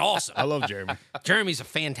 Jeremy's awesome. I love Jeremy. Jeremy's a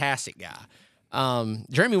fantastic guy.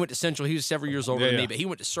 Jeremy went to Central. He was several years older than Yeah. me, but he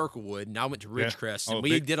went to Circlewood, and I went to Ridgecrest, and Oh,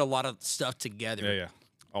 we big- did a lot of stuff together. Yeah, yeah.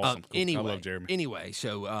 Awesome. Cool. Anyway, I love Jeremy. Anyway,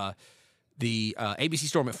 so the ABC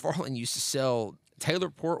store McFarland used to sell Taylor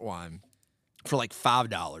port wine for like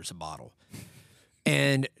 $5 a bottle,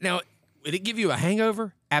 and now would it give you a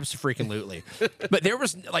hangover? Absolutely. But there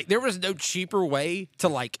was no cheaper way to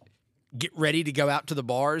like get ready to go out to the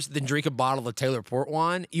bars than drink a bottle of Taylor port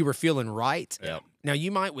wine. You were feeling right. Yep. Now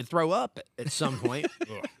you would throw up at some point,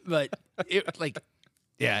 but it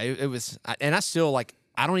it was, and I still like.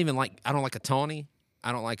 I don't like a tawny.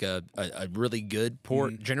 I don't like a really good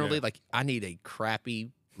port. Generally, yeah. like I need a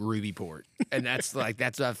crappy ruby port, and that's my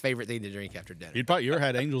favorite thing to drink after dinner. You ever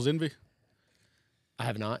had Angel's Envy? I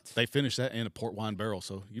have not. They finished that in a port wine barrel,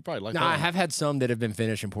 so you probably like No, that. I one. have had some that have been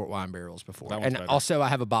finished in port wine barrels before, That one's and better. also I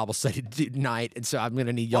have a Bible study to do tonight, and so I'm going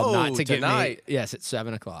to need y'all Oh, not to get me. tonight? Yes, at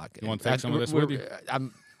 7:00. You wanna take some of this with you?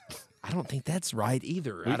 I don't think that's right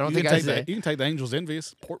either. I You don't can think take I. you can take the Angel's Envy.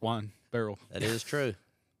 It's port wine barrel. That is true.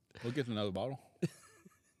 We'll get another bottle. It'll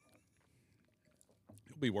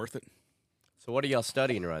be worth it. So what are y'all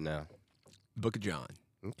studying right now? Book of John.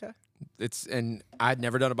 Okay. And I'd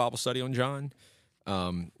never done a Bible study on John.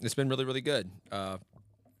 It's been really, really good. I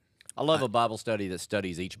love a Bible study that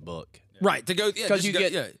studies each book. Right, to go 'Cause you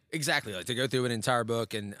get- exactly, like to go through an entire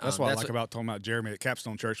book, and That's what I like about talking about Jeremy at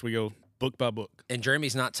Capstone Church. We go book by book. And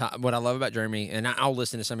Jeremy's not what I love about Jeremy, and I'll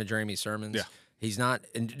listen to some of Jeremy's sermons. Yeah. He's not,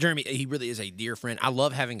 and Jeremy, he really is a dear friend. I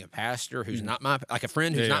love having a pastor who's not a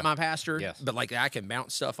friend who's Yeah, not yeah. my pastor, Yes. but like I can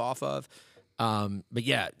bounce stuff off of. But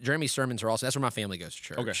yeah, Jeremy's sermons are also, that's where my family goes to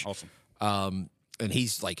church. Okay, awesome. And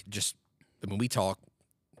he's like we talk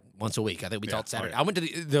once a week. I think we Yeah. talked Saturday. Oh, yeah. I went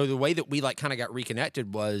to the way that we like kind of got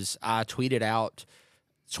reconnected was I tweeted out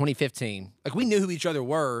 2015. Like, we knew who each other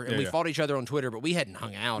were, and we fought each other on Twitter, but we hadn't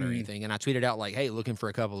hung out or anything. And I tweeted out, like, hey, looking for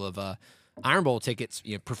a couple of Iron Bowl tickets,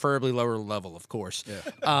 preferably lower level, of course.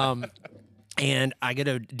 Yeah. And I get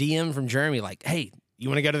a DM from Jeremy, like, hey, you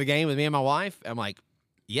want to go to the game with me and my wife? I'm like,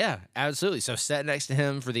 yeah, absolutely. So sat next to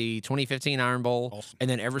him for the 2015 Iron Bowl. Awesome. And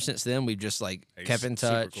then ever since then, we've just, like, kept in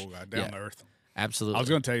touch. Super cool guy, down to earth. Absolutely. I was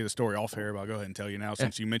going to tell you the story off air, but I'll go ahead and tell you now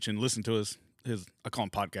since you mentioned listen to his I call him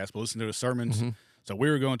podcast, but listen to his sermons. Mm-hmm. So we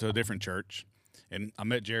were going to a different church, and I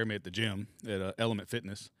met Jeremy at the gym at Element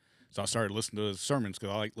Fitness. So I started listening to his sermons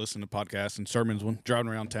because I like listening to podcasts and sermons when driving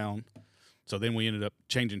around town. So then we ended up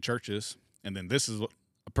changing churches, and then this is what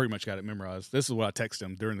I pretty much got it memorized. This is what I texted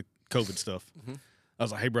him during the COVID stuff. Mm-hmm. I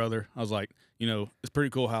was like, hey, brother. I was like, it's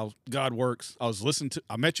pretty cool how God works. I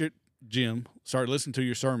met you at gym, started listening to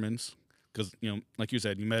your sermons. Because, like you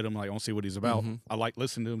said, you met him, like, I want to see what he's about. Mm-hmm. I like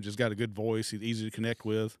listening to him, just got a good voice. He's easy to connect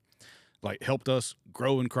with. Like, helped us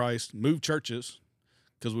grow in Christ, move churches,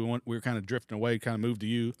 because we were kind of drifting away, kind of moved to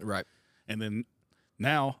you. Right. And then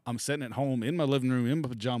now I'm sitting at home in my living room in my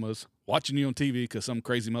pajamas, watching you on TV because some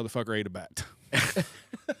crazy motherfucker ate a bat.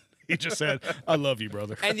 He just said, I love you,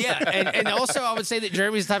 brother. And and also I would say that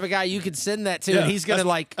Jeremy's the type of guy you could send that to, and he's going to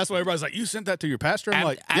like. That's why everybody's like, you sent that to your pastor? I'm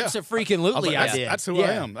like, yeah. Absolutely, I did. That's who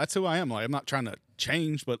I am. That's who I am. Like, I'm not trying to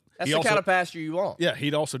change, but that's the kind of pastor you want. Yeah,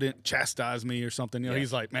 he also didn't chastise me or something.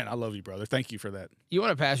 He's like, man, I love you, brother. Thank you for that. You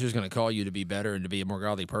want a pastor who's going to call you to be better and to be a more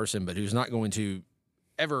godly person, but who's not going to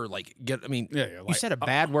ever like get. I mean, you said a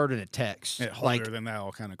bad word in a text, holier than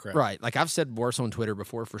thou kind of crap. Right? Like, I've said worse on Twitter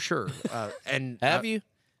before for sure. And have you?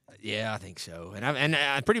 Yeah, I think so.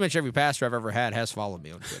 And pretty much every pastor I've ever had has followed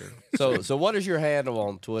me on Twitter. So what is your handle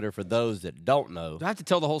on Twitter for those that don't know? Do I have to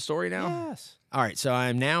tell the whole story now? Yes. All right. So I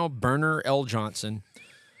am now Burner L. Johnson.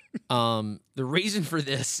 The reason for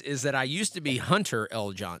this is that I used to be Hunter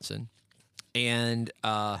L. Johnson, and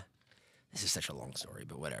this is such a long story,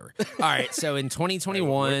 but whatever. All right. So in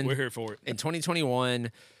 2021, we're here for it. In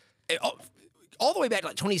 2021, all the way back to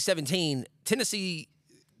like 2017, Tennessee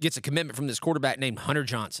gets a commitment from this quarterback named Hunter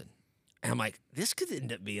Johnson. And I'm like, this could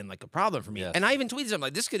end up being like a problem for me. Yes. And I even tweeted him,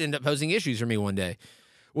 like, this could end up posing issues for me one day.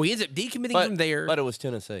 Well, he ends up decommitting from there. But it was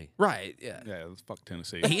Tennessee. Right, yeah. Yeah, it was fuck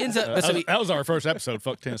Tennessee. He ends up. That was our first episode,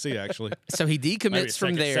 fuck Tennessee, actually. So he decommits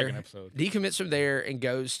from there. Second episode. Decommits from there and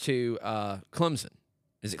goes to Clemson.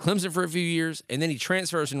 Is it Clemson for a few years? And then he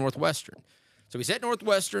transfers to Northwestern. So he's at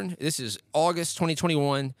Northwestern. This is August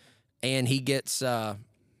 2021. And he gets named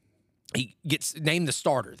the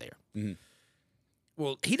starter there. Mm-hmm.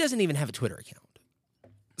 Well, he doesn't even have a Twitter account.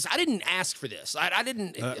 So I didn't ask for this. I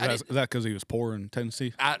didn't. Is that because he was poor in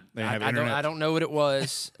Tennessee? I don't know what it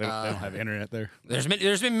was. They don't have internet there.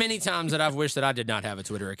 There's been many times that I've wished that I did not have a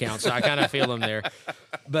Twitter account, so I kind of feel him there.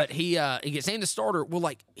 But he gets named the starter. Well,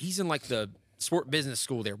 like, he's in like the sport business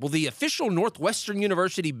school there. Well, the official Northwestern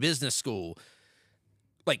University Business School,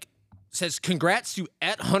 like, says congrats to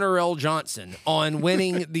 @Hunter L. Johnson on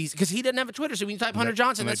winning these, because he doesn't have a Twitter. So when you type Hunter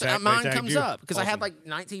Johnson, mine comes up because I had like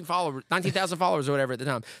 19,000 followers or whatever at the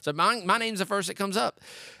time. So my name's the first that comes up,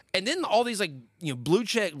 and then all these like blue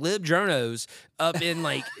check lib journos up in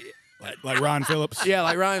like Ryan Phillips. Yeah,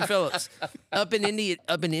 like Ryan Phillips up in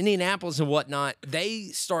Indianapolis and whatnot. They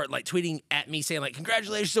start like tweeting at me saying like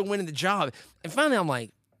congratulations on winning the job, and finally I'm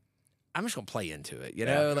like, I'm just gonna play into it,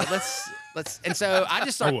 like let's. And so I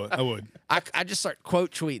just start. I would. I just start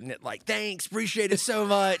quote tweeting it like, thanks, appreciate it so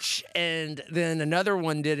much. And then another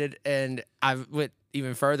one did it, and I went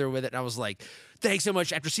even further with it. And I was like, thanks so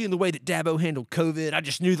much. After seeing the way that Dabo handled COVID, I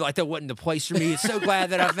just knew that that wasn't the place for me. It's so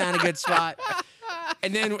glad that I found a good spot.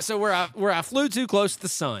 And then so where I flew too close to the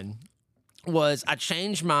sun was I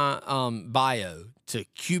changed my bio to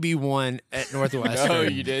QB1 at Northwestern. Oh,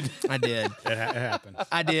 you did? I did. It happened.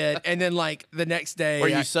 I did. And then like the next day, were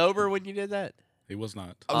you sober when you did that? He was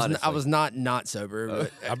not. I was not sober.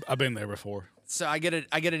 But, I've been there before. So I get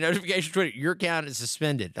a notification Twitter, your account is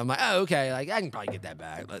suspended. I'm like, oh, okay, like I can probably get that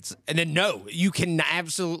back. And then no, you can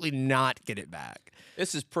absolutely not get it back.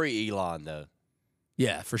 This is pre-Elon though.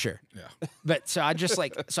 Yeah, for sure. Yeah. But so I just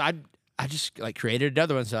I just created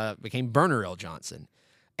another one, so I became Burner L. Johnson.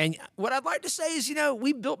 And what I'd like to say is,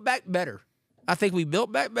 we built back better. I think we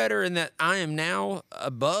built back better in that I am now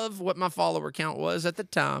above what my follower count was at the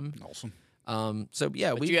time. Awesome. So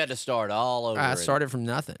yeah, you had to start all over. I started from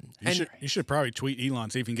nothing. You should probably tweet Elon,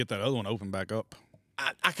 see if you can get that other one open back up.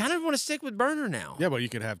 I kind of want to stick with Burner now. Yeah, but you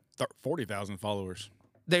could have 40,000 followers.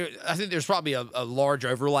 I think there's probably a large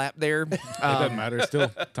overlap there. It doesn't matter. It's still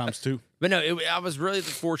 ×2. But no, I was really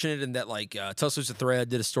fortunate in that Tuscaloosa Thread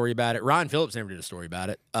did a story about it. Ryan Phillips never did a story about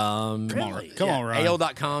it. Come on, Ryan.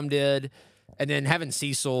 AL.com did. And then having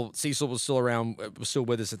Cecil was still around, was still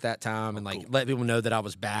with us at that time, and like let people know that I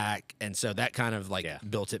was back, and so that kind of like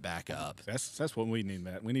built it back up. That's what we need,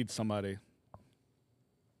 Matt. We need somebody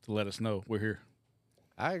to let us know we're here.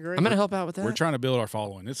 I agree. I'm gonna help out with that. We're trying to build our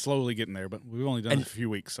following. It's slowly getting there, but we've only done it a few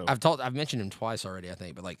weeks. So I've mentioned him twice already, I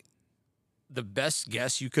think, but like the best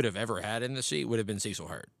guest you could have ever had in the seat would have been Cecil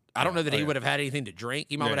Hurd. I don't know that he would have had anything to drink.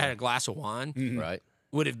 He might have had a glass of wine. Mm-hmm. Right.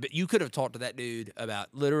 You could have talked to that dude about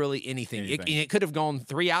literally anything. It could have gone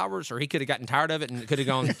 3 hours, or he could have gotten tired of it and it could have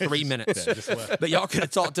gone 3 minutes. But y'all could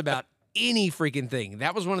have talked about any freaking thing.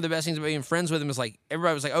 That was one of the best things about being friends with him. Is like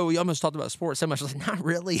everybody was like, "Oh, we almost talked about sports so much." I was like, "Not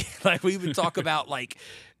really." Like we would talk about like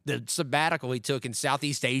the sabbatical he took in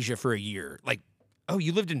Southeast Asia for a year. Like, oh,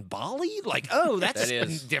 you lived in Bali? Like, oh, that's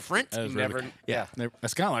different. That is Yeah.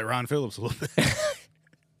 That's kind of like Ron Phillips a little bit.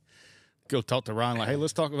 Go talk to Ron like, "Hey,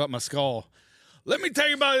 let's talk about Mezcal. Let me tell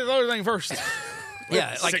you about this other thing first."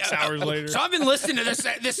 Yeah, like 6 hours later. So I've been listening to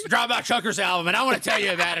this Drive-By Truckers album, and I want to tell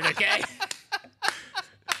you about it. Okay.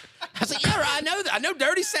 I was like, yeah, I know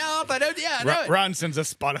Dirty South. I know it. Ron sends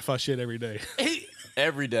us Spotify shit every day.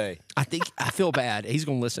 Every day. I feel bad. He's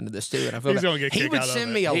going to listen to this too, and I feel He's bad. gonna get He kicked would out of send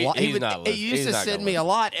it. me a lot. He used to send me a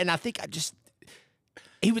lot, and I think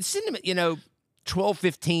he would send him at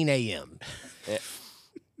 12:15 a.m. Yeah.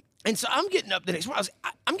 And so I'm getting up the next morning.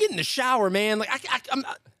 I'm getting in the shower, man. Like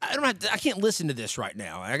I can't listen to this right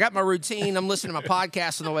now. I got my routine. I'm listening to my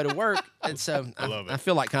podcast on the way to work, and so I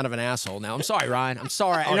feel like kind of an asshole now. I'm sorry, Ryan. I'm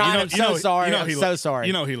sorry. I'm so sorry. I'm so sorry.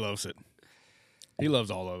 You know he loves it. He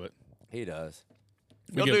loves all of it. He does.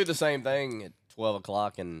 He'll do the same thing at 12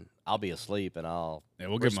 o'clock, and I'll be asleep, and I'll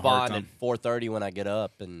we'll give him a hard respond at 4:30 when I get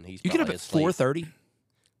up, and he's You get up at 4:30?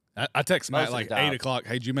 I text Matt Most of like the time. 8 o'clock.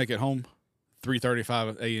 Hey, did you make it home?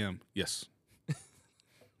 3:35 a.m. Yes.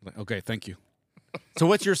 Like, okay, thank you. So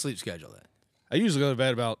what's your sleep schedule then? I usually go to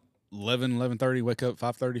bed about 11:30, wake up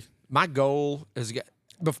 5:30. My goal is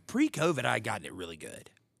pre-COVID, I had gotten it really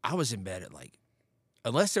good. I was in bed at like,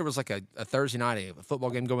 unless there was like a Thursday night, a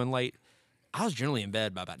football game going late, I was generally in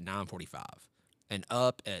bed by about 9:45 and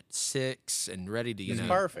up at 6 and ready to, It's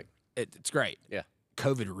perfect. It's great. Yeah.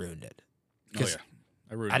 COVID ruined it. Oh, yeah.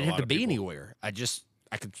 I didn't have to be anywhere. I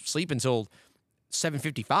could sleep until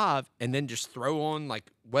 7:55 and then just throw on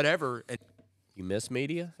like whatever. And You miss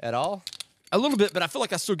media at all? a little bit, but I feel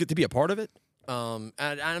like I still get to be a part of it.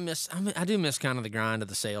 I do miss kind of the grind of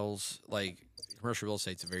the sales. Like commercial real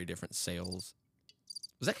estate's a very different sales.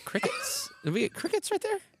 Was that crickets? Did we get crickets right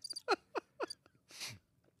there?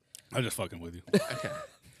 I'm just fucking with you. Okay.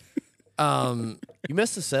 You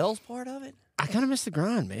miss the sales part of it? I kind of miss the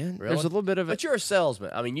grind, man. Really? There's a little bit of it. But you're a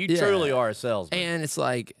salesman. I mean, you truly are a salesman. And it's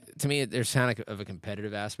like, to me, there's kind of a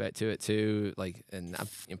competitive aspect to it, too. Like, and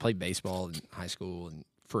I played baseball in high school and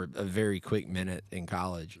for a very quick minute in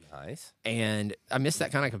college. Nice. And I miss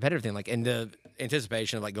that kind of competitive thing, like, and the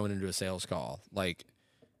anticipation of, like, going into a sales call. Like,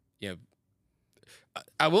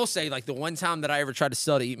 I will say, like, the one time that I ever tried to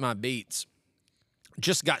sell to Eat My Beats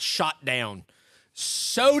just got shot down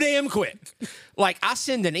so damn quick. Like, I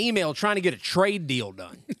send an email trying to get a trade deal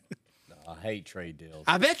done. I hate trade deals.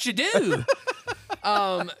 I bet you do.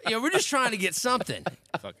 We're just trying to get something.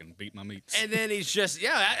 Fucking beat my meats. And then he's just,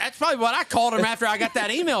 that's probably what I called him after I got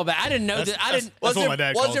that email back. I didn't know that. I didn't. That's what my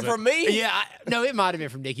dad calls Was it from me? Yeah, no, it might have been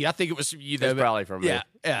from Nikki. I think it was from you, though. It's probably from me.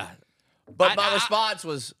 Yeah. But my response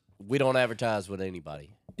was, we don't advertise with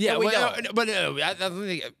anybody. Yeah, No, we well, don't. but no, I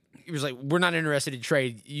think he was like, we're not interested in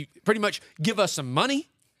trade. You pretty much give us some money.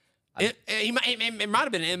 It might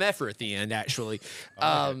have been an MFer at the end, actually.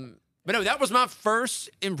 But no, that was my first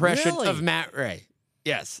impression Really? of Matt Ray.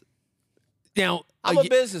 Yes. Now I'm a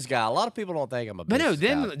business guy. A lot of people don't think I'm a But business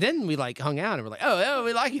no, guy. then we like hung out and we're like, oh,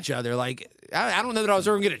 we like each other. Like, I don't know that I was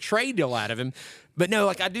ever gonna get a trade deal out of him, but no,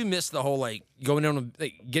 like I do miss the whole like going on,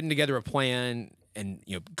 getting together a plan and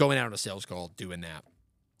going out on a sales call, doing that.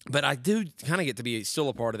 But I do kind of get to be still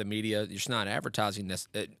a part of the media. You're just not advertising this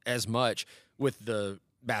as much with the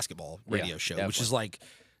basketball radio show, definitely. which is like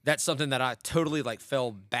that's something that I totally like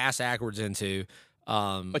fell bass backwards into.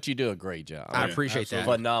 But you do a great job. I appreciate that.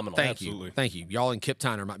 Phenomenal. Thank Absolutely. you. Thank you. Y'all and Kip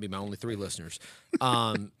Tyner might be my only 3 listeners.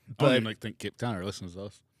 I don't even think Kip Tyner listens to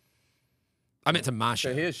us. I meant to my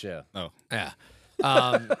show. To his show. Oh, Yeah.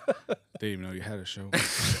 didn't even know you had a show.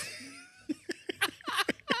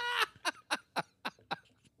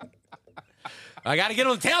 I got to get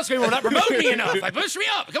on the tail screen. We're not promoting me enough. Like, push me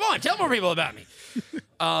up. Come on, tell more people about me.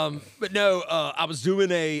 But no, I was doing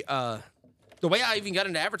the way I even got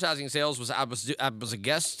into advertising sales was I was a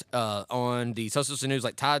guest on the Tuscaloosa News,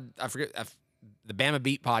 like Todd, the Bama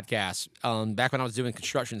Beat podcast, back when I was doing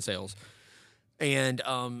construction sales, and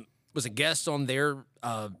was a guest on their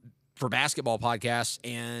for basketball podcasts,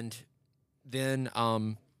 and then are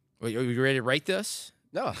you ready to rate this?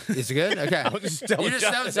 No. Is it good? Okay. I was just telling You just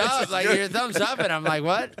thumbs up. Like, you're thumbs up, and I'm like,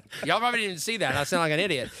 what? Y'all probably didn't even see that. I sound like an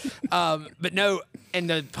idiot. But no, and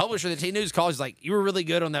the publisher of the T News calls like, you were really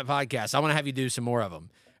good on that podcast. I want to have you do some more of them.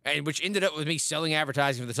 And which ended up with me selling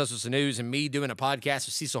advertising for the Tuscaloosa News and me doing a podcast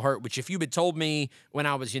with Cecil Hurt, which if you had told me when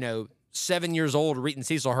I was, 7 years old reading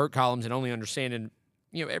Cecil Hurt columns and only understanding,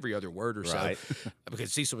 every other word or so,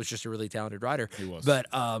 because Cecil was just a really talented writer. He was. But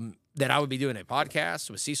that I would be doing a podcast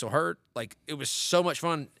with Cecil Hurt, like it was so much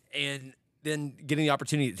fun. And then getting the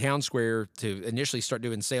opportunity at Town Square to initially start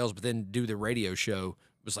doing sales, but then do the radio show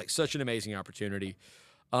was like such an amazing opportunity.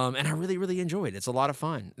 And I really, really enjoyed it. It's a lot of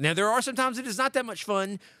fun. Now, there are some times it is not that much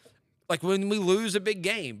fun, like when we lose a big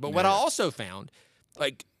game. But what I also found,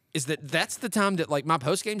 is that's the time that, my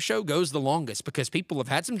post-game show goes the longest because people have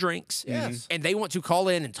had some drinks. Yes. And they want to call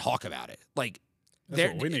in and talk about it.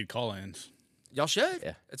 That's what we need call-ins. Y'all should.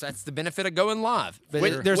 Yeah. That's the benefit of going live.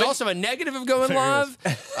 But there's also a negative of going live.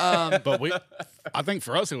 But I think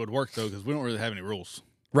for us it would work, though, because we don't really have any rules.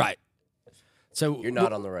 Right. So You're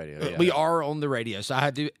not on the radio. Yeah. We are on the radio, so I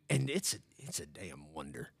had to, and it's a damn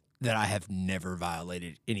wonder that I have never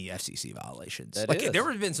violated any FCC violations. That there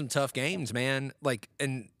have been some tough games, man.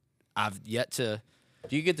 And I've yet to.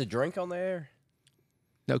 Do you get to drink on the air?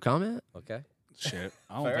 No comment. Okay. Shit,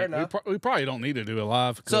 I Fair don't enough. think we probably don't need to do it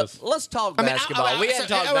live. So 'Cause let's talk basketball. We hadn't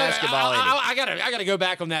talked basketball. I gotta go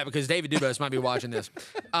back on that because David Dubose might be watching this.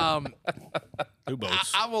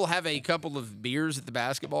 Dubose. I will have a couple of beers at the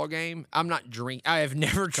basketball game. I'm not drinking. I have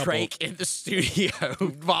never drank in the studio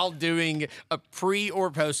while doing a pre or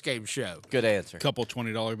post game show. Good answer. Couple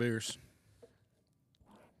 $20 beers.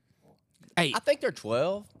 Hey, I think they're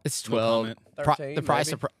 12. it's No 12. comment. 13, The price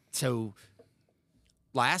maybe. of so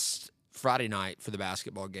last Friday night for the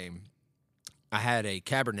basketball game, I had a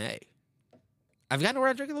Cabernet. I've gotten where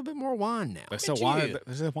I drink a little bit more wine now. They still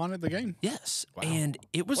wanted the game. Yes, Wow. and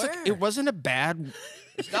it was Where? it wasn't a bad.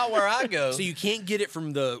 It's not where I go. So you can't get it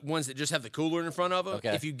from the ones that just have the cooler in front of them.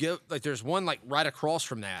 Okay. If you get there's one right across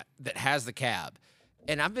from that has the cab,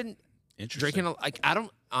 and I've been drinking I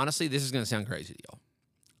don't honestly. This is gonna sound crazy to y'all.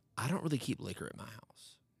 I don't really keep liquor at my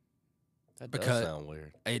house. That because does sound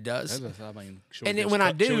weird. It does. And then when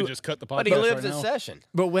I do- should we just cut the podcast But he lives right at now? Session.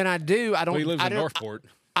 But when I do, I don't. Well, he lives I in don't, Northport.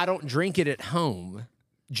 I don't drink it at home.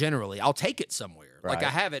 Generally, I'll take it somewhere. Like Right. I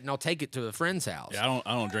have it, and I'll take it to a friend's house. Yeah,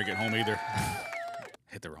 I don't drink at home either.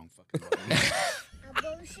 Hit the wrong fucking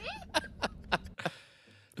button.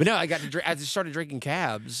 But no, I just started drinking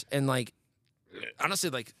cabs, and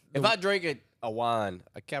honestly, If I drink a wine,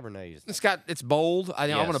 a Cabernet is. it's bold. I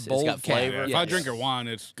want Yes, a bold it's got cab. flavor. If Yeah. I drink a wine,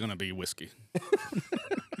 it's gonna be whiskey.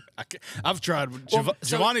 I've tried. Well,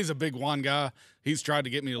 Giovanni's a big wine guy. He's tried to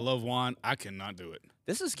get me to love wine. I cannot do it.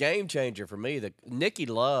 This is game changer for me. Nikki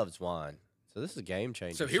loves wine, so this is a game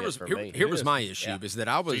changer. So here was for me. my issue is that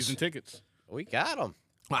I was Season tickets. We got them.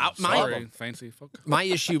 Sorry, fancy fuck. my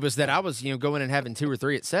issue was that I was going and having 2 or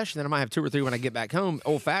 3 at session, then I might have 2 or 3 when I get back home,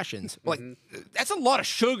 old fashions. That's a lot of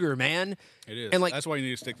sugar, man. It is. And that's why you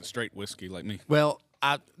need to stick to straight whiskey like me. Well,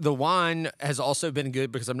 the wine has also been good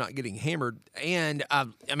because I'm not getting hammered, and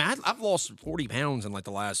I've lost 40 pounds in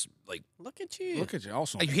the last Look at you. Look at you,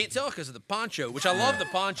 awesome. You can't tell because of the poncho, which I love the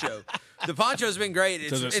poncho. The poncho's been great.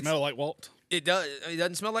 Does it smell like Walt? It does. It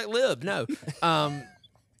doesn't smell like lib. No.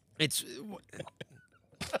 It's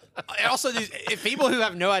also if people who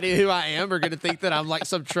have no idea who I am are going to think that I'm like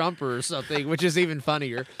some Trumper or something, which is even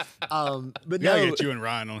funnier. But We no, gotta get you and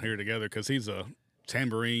Ryan on here together because he's a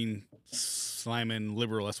tambourine slamming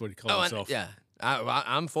liberal. That's what he calls himself.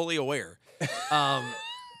 I'm fully aware.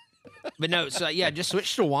 But no, so I just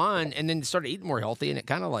switched to wine and then started eating more healthy, and it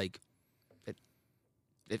kind of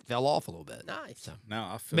it fell off a little bit. Nice. So.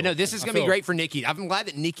 Now I feel. But no, this is going to be great for Nikki. I'm glad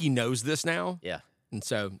that Nikki knows this now. Yeah. And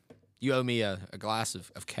so you owe me a glass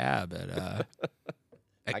of cab at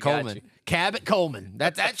got Coleman. you. Cab at Coleman.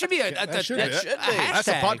 That should be a That should be. hashtag. That's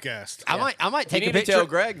a podcast. I might take You a need to picture tell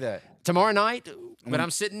Greg that. tomorrow night. But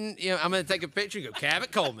I'm sitting, I'm going to take a picture and go cab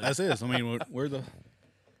at Coleman. That's it. I mean, we're the.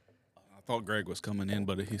 I thought Greg was coming in,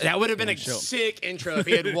 but he's. That would have been a show. sick intro if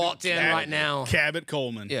he had walked in right now. Cabot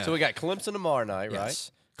Coleman. Yeah. So we got Clemson tomorrow night, right?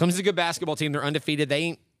 Yes. Clemson's a good basketball team. They're undefeated. They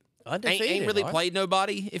ain't Undefeated. really right? played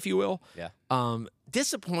nobody, if you will. Yeah.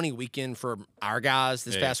 Disappointing weekend for our guys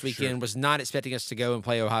this past weekend. Sure. Was not expecting us to go and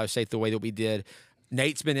play Ohio State the way that we did.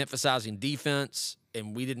 Nate's been emphasizing defense,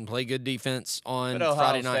 and we didn't play good defense on But Ohio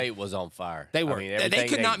Friday night. State was on fire. They were. I mean, they everything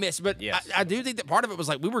could not miss. But Yes. I do think that part of it was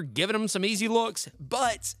we were giving them some easy looks,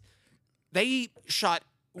 but they shot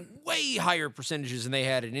way higher percentages than they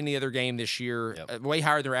had in any other game this year. Way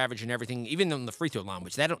higher than their average and everything, even on the free throw line,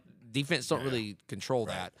 which defense don't really control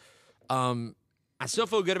that. I still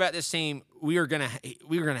feel good about this team. We are gonna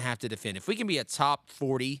have to defend. If we can be a top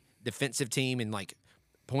 40 defensive team in like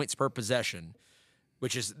points per possession,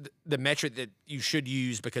 which is the metric that you should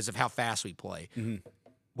use because of how fast we play,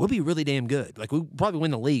 we'll be really damn good. Like we'll probably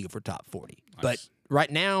win the league if we're top 40. Nice. But right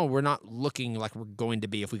now, we're not looking like we're going to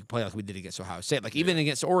be if we play like we did against Ohio State. Like even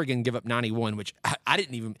against Oregon, give up 91, which I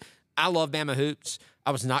didn't even. I love Bama hoops.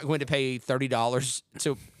 I was not going to pay $30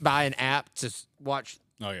 to buy an app to watch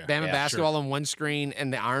Bama basketball on one screen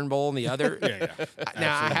and the Iron Bowl on the other.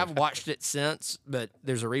 Now I have watched it since, but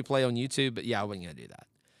there's a replay on YouTube. But I wasn't going to do that.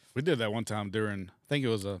 We did that one time during. I think it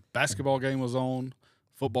was a basketball game was on,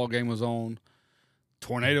 football game was on,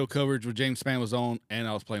 tornado coverage with James Spann was on, and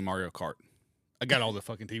I was playing Mario Kart. I got all the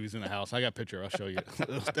fucking TVs in the house. I got a picture. I'll show you.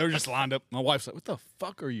 They were just lined up. My wife's like, "What the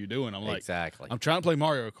fuck are you doing?" I'm like, "Exactly. I'm trying to play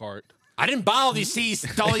Mario Kart. I didn't buy all these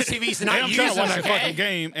TVs and I'm trying to watch the fucking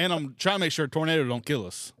game, and I'm trying to make sure a tornado don't kill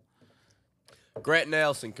us." Grant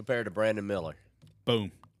Nelson compared to Brandon Miller.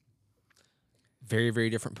 Boom. Very, very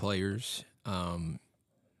different players.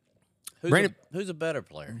 Who's a better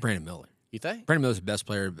player? Brandon Miller. You think? Brandon Miller's the best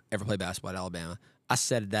player to ever play basketball at Alabama. I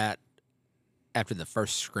said that after the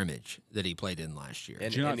first scrimmage that he played in last year.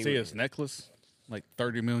 Did you not see his necklace? Like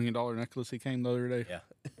 $30 million necklace he came the other day? Yeah.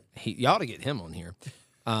 You ought to get him on here.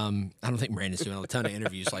 I don't think Brandon's doing a ton of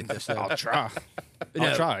interviews like this. I'll try.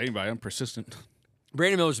 I'll try. Anybody. I'm persistent.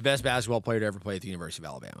 Brandon Miller's the best basketball player to ever play at the University of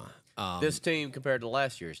Alabama. This team compared to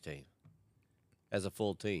last year's team as a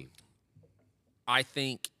full team, I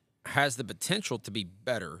think has the potential to be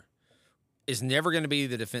better. Is never going to be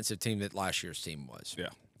the defensive team that last year's team was. Yeah.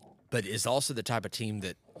 But is also the type of team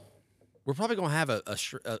that we're probably going to have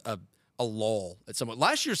a lull at some point.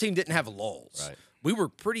 Last year's team didn't have lulls. Right. We were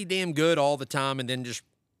pretty damn good all the time, and then just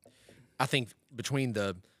I think between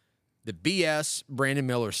the BS Brandon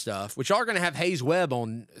Miller stuff, which y'all are going to have Hayes Webb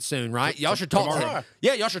on soon, right? Y'all should talk to him.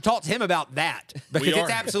 Yeah, y'all should talk to him about that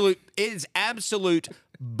because it is absolute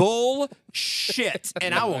bullshit,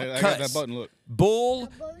 and I will cuss. I got that button. Look,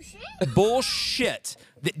 bullshit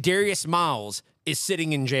that Darius Miles is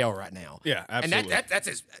sitting in jail right now. Yeah, absolutely. And that's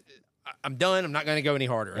his. I'm done. I'm not going to go any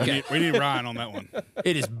harder. Okay? We need Ryan on that one.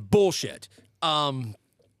 It is bullshit. I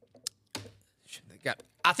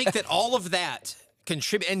think that all of that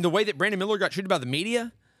contribute, and the way that Brandon Miller got treated by the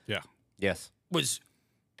media, was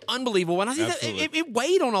unbelievable. And I think that it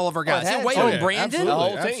weighed on all of our guys. It weighed on Brandon.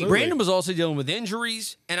 Absolutely. Brandon was also dealing with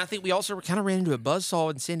injuries, and I think we also kind of ran into a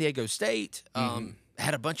buzzsaw in San Diego State.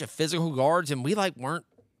 Had a bunch of physical guards, and we weren't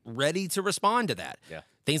ready to respond to that. Yeah.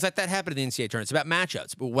 Things like that happen in the NCAA tournament. It's about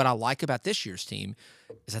matchups. But what I like about this year's team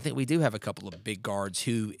is I think we do have a couple of big guards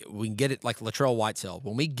who we can get it, like Latrell Whitesell.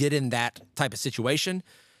 When we get in that type of situation,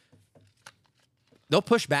 they'll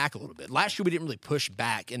push back a little bit. Last year we didn't really push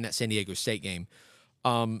back in that San Diego State game.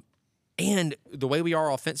 And the way we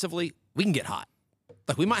are offensively, we can get hot.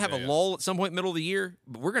 Like we might have a lull at some point middle of the year,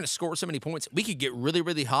 but we're going to score so many points. We could get really,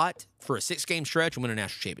 really hot for a 6-game stretch and win a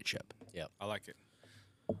national championship. Yeah, I like it.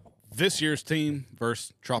 This year's team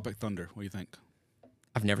versus Tropic Thunder. What do you think?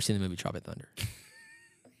 I've never seen the movie Tropic Thunder.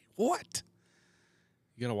 What?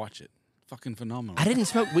 You got to watch it. Fucking phenomenal. I didn't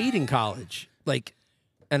smoke weed in college.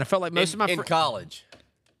 And I felt like most of my in college.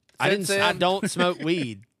 I don't smoke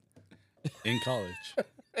weed in college.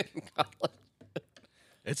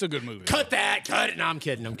 It's a good movie. Cut it. No, I'm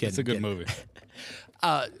kidding. It's a good movie.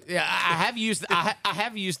 I have used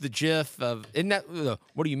the GIF of isn't that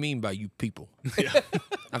what do you mean by you people? Yeah.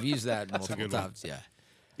 I've used that multiple times. Yeah.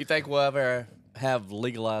 You think we'll ever have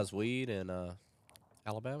legalized weed in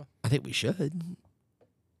Alabama? I think we should.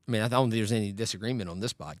 I mean, I don't think there's any disagreement on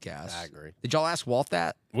this podcast. I agree. Did y'all ask Walt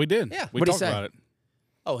that? We did. Yeah. We talked about it.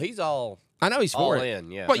 Oh, he's all. I know he's for all it.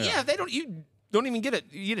 in. Yeah. Well, yeah. They don't. You don't even get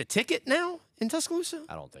a ticket now in Tuscaloosa.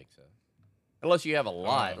 I don't think so. Unless you have a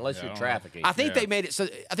lot, unless you're trafficking. I think they made it so.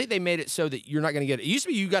 I think they made it so that you're not going to get it. It used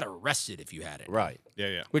to be you got arrested if you had it. Right.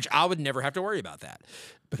 Yeah. Which I would never have to worry about that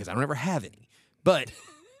because I don't ever have any. But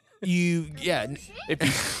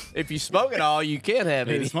if you smoke it all, you can't have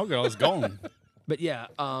any. Smoke it all, it's gone. But yeah,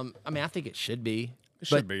 I mean, I think it should be. It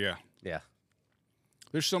should be, yeah. Yeah.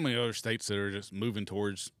 There's so many other states that are just moving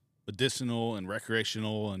towards medicinal and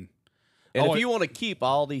recreational and if you want to keep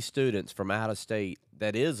all these students from out of state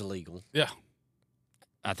that is legal. Yeah.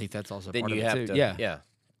 I think that's also then part you of it have too. to. Yeah.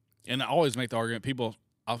 And I always make the argument, people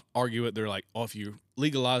argue it, they're like, oh, if you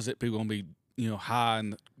legalize it, people are going to be, high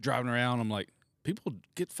and driving around. I'm like, people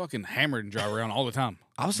get fucking hammered and drive around all the time.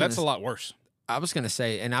 That's a lot worse. I was going to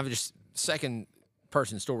say, and I would just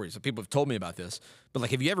person stories. People have told me about this. But,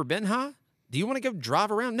 like, have you ever been high? Do you want to go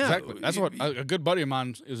drive around? No. Exactly. That's what a good buddy of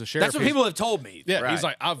mine is a sheriff. That's what people have told me. Yeah, right. He's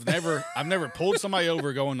like, I've never pulled somebody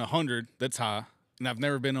over going 100 that's high, and I've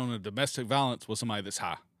never been on a domestic violence with somebody that's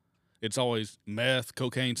high. It's always meth,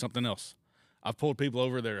 cocaine, something else. I've pulled people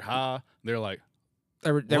over that are high. They're like,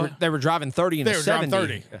 they were driving 30 and they were 70.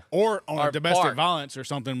 driving 30, or on a domestic violence or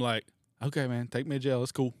something. Like, okay, man, take me to jail.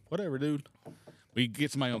 It's cool, whatever, dude. We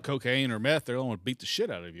get somebody on cocaine or meth, they're going to beat the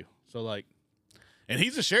shit out of you. So like. And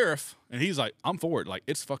he's a sheriff, and he's like, I'm for it. Like,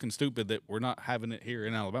 it's fucking stupid that we're not having it here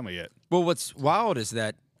in Alabama yet. Well, what's wild is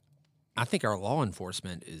that I think our law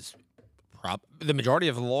enforcement is the majority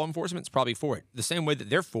of the law enforcement is probably for it. The same way that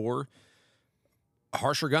they're for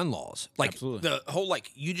harsher gun laws. Like, absolutely. The whole, like,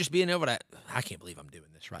 you just being able to, I can't believe I'm doing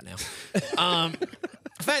this right now.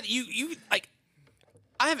 The fact that you like,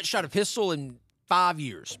 I haven't shot a pistol in 5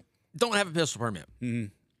 years. Don't have a pistol permit.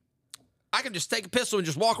 Mm-hmm. I can just take a pistol and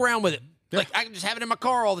just walk around with it. Yeah. Like, I can just have it in my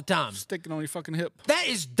car all the time. Stick it on your fucking hip. That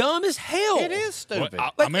is dumb as hell. It is stupid.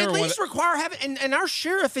 Well, like, at least require having, and our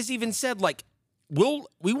sheriff has even said, like, we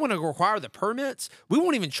want to require the permits. We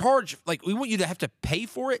won't even charge, like, we want you to have to pay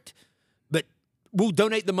for it, but we'll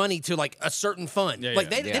donate the money to, like, a certain fund. Yeah, like,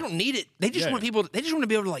 they don't need it. They just want people, they just want to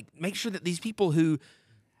be able to, like, make sure that these people who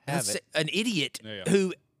have an idiot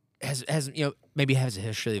who has maybe has a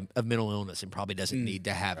history of mental illness and probably doesn't need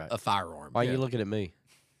to have a firearm. Why are you looking at me?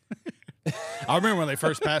 I remember when they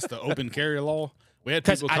first passed the open carry law. We had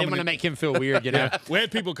people. I didn't want to make him feel weird, you know. We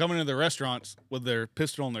had people coming into the restaurants with their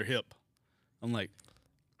pistol on their hip. I'm like,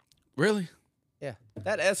 really? Yeah,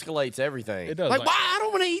 that escalates everything. It does. Like, why? I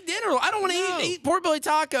don't want to eat dinner. I don't want to eat pork belly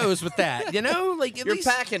tacos with that. You know, like at you're least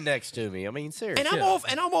packing next to me. I mean, seriously.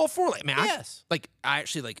 And I'm all for it. Man, yes.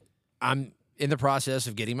 I'm in the process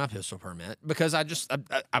of getting my pistol permit because I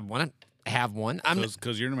want to have one.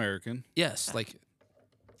 Because you're an American. Yes, like.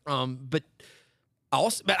 But I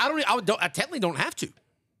technically don't have to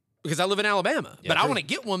because I live in Alabama. Yeah, but I want to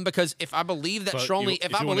get one because if I believe that strongly,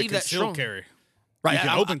 if I believe that strongly, carry, right? You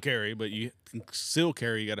can open carry, but you can conceal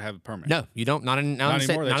carry. You got to have a permit. No, you don't. Not in the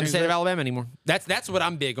state of Alabama anymore. That's what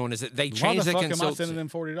I'm big on. Is that they changed the conceal. Why the fuck am I sending them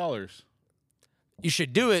 $40? You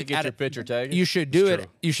should do it. To get your picture taken. You should do it.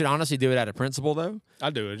 You should honestly do it out of principle, though. I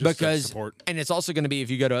do it just because support. And it's also going to be if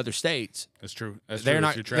you go to other states. That's true.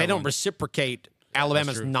 They don't reciprocate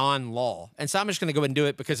Alabama's non-law, and so I'm just going to go ahead and do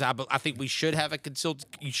it because I think we should have a concealed.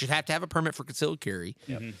 You should have to have a permit for concealed carry.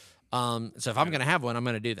 Yep. So if I'm going to have one, I'm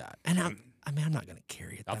going to do that. And I'm not going to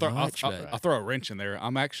carry it that much. I'll throw a wrench in there.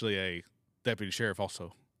 I'm actually a deputy sheriff,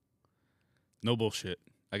 also. No bullshit.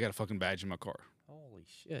 I got a fucking badge in my car. Holy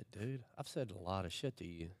shit, dude! I've said a lot of shit to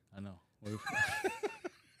you. I know.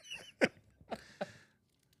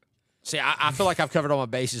 See, I feel like I've covered all my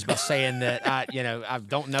bases by saying that I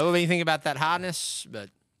don't know anything about that highness, but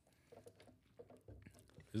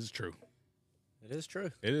this is true. It is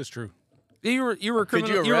true. It is true. You were a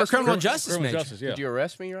criminal justice major. Yeah. Could you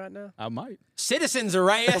arrest me right now? I might. Citizens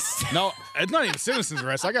arrest. No, it's not even citizens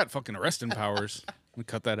arrest. I got fucking arresting powers. I'm gonna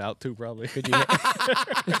cut that out too, probably. Could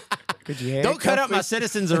you don't cut up my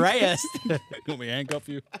citizens arrest. You want me to handcuff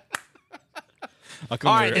you? All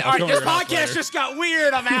right. This podcast just got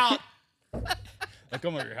weird. I'm out. I'll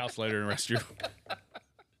come over your house later and arrest you.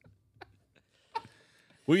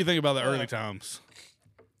 What do you think about the early times?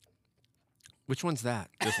 Which one's that?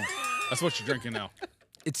 This one. That's what you're drinking now.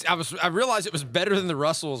 I realized it was better than the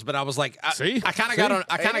Russells, but I was like, I kind of got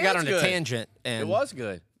on a tangent, and it was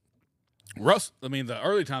good. The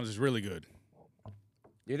early times is really good.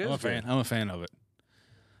 It is. I'm a fan of it.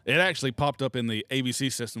 It actually popped up in the ABC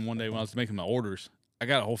system one day when I was making my orders. I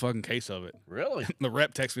got a whole fucking case of it. Really? The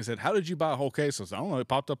rep texted me and said, "How did you buy a whole case?" I said, "I don't know. It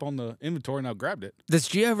popped up on the inventory and I grabbed it." Does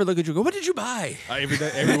G ever look at you and go, "What did you buy?" Every day,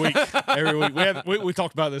 every week, every week. We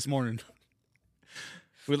talked about it this morning.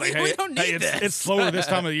 We're like, we don't need this. It's slower this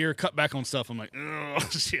time of the year. Cut back on stuff. I'm like, oh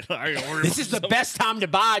shit! I gotta order. This is the best time to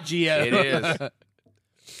buy, Gio. It is.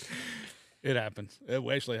 It happens.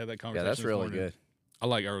 We actually had that conversation. Yeah, that's really morning. good. I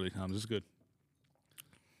like early times. It's good.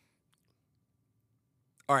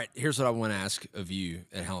 All right, here's what I want to ask of you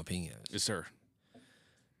at Jalapenos. Yes, sir.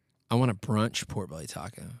 I want a brunch pork belly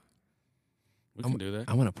taco. We can do that.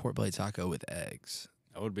 I want a pork belly taco with eggs.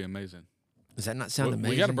 That would be amazing. Does that not sound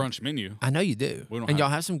amazing? We got a brunch menu. I know you do. And y'all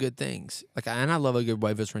have some good things. And I love a good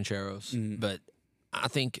huevos rancheros, but I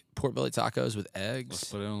think pork belly tacos with eggs. Let's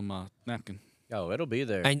put it on my napkin. Oh, it'll be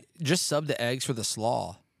there. And just sub the eggs for the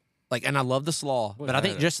slaw. And I love the slaw, but I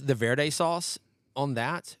think just the verde sauce on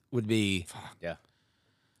that would be. Yeah.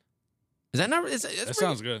 Is that not? That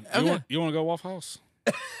sounds good. Okay. You want to go Waffle House?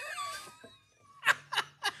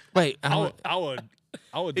 Wait, I would.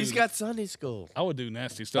 He's got Sunday school. I would do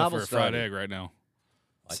nasty stuff Bible for a fried study. egg right now.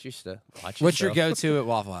 Watch your stuff. What's your go-to at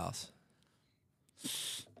Waffle House?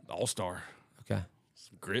 All-Star. Okay.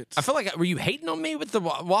 Some grits. I feel like were you hating on me with the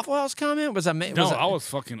Waffle House comment? I might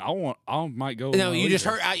go. No, you just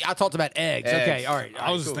heard. I talked about eggs. Okay, all right.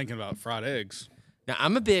 I was just thinking about fried eggs. Now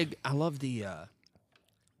I love the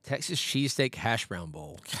Texas cheesesteak hash brown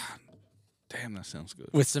bowl. God, damn, that sounds good.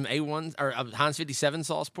 With some A1 or Heinz 57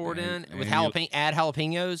 sauce poured in with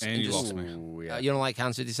jalapenos. And you lost me. Yeah. You don't like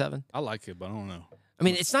Heinz 57? I like it, but I don't know. I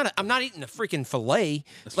mean, it's not. I'm not eating a freaking fillet.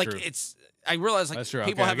 That's like true. it's. I realize like That's true.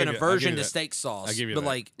 people Okay, have an I'll aversion give you to that. steak sauce. I'll give you but that.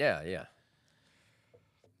 like, Yeah.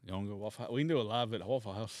 You want to go Waffle House? We can do it live at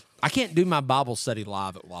Waffle House. I can't do my Bible study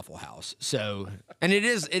live at Waffle House. So, and it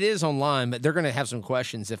is online, but they're going to have some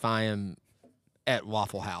questions if I am at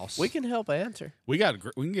Waffle House. We can help answer. We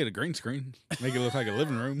can get a green screen, make it look like a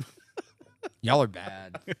living room. Y'all are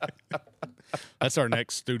bad. That's our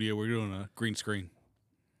next studio. We're doing a green screen.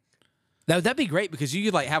 That'd be great because you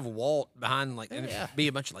could like have Walt behind like and it'd be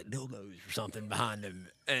a bunch of like dildos or something behind him,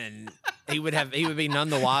 and he would be none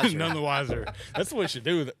the wiser. None the wiser. That's what we should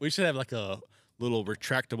do. We should have like a little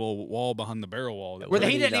retractable wall behind the barrel wall. Where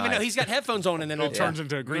he doesn't even know he's got headphones on, and then it turns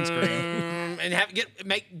into a green screen. And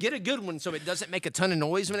get a good one so it doesn't make a ton of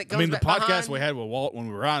noise when it comes. I mean, the back podcast behind. we had with Walt when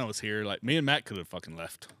Ryan was here, like me and Matt could have fucking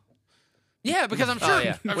left. Yeah, because I'm sure. Oh,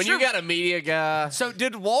 yeah. I'm When sure- you got a media guy So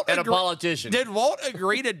did Walt and a agree- politician. Did Walt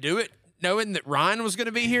agree to do it knowing that Ryan was going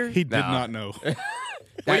to be here? He did not know.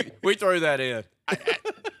 we threw that in.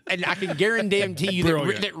 And I can guarantee you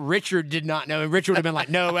Brilliant. that Richard did not know. And Richard would have been like,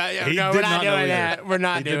 no, He no, did we're not not know doing either. that. We're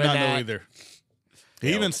not He doing did not that. know either.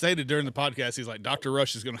 He even stated during the podcast, he's like, Dr.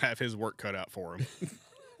 Rush is going to have his work cut out for him.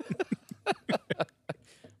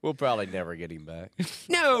 We'll probably never get him back.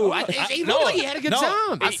 No, he looked like he had a good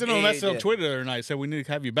time. I sent him a He message on did. Twitter the other night. Said we need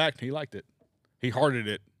to have you back. And he liked it. He hearted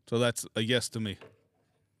it. So that's a yes to me.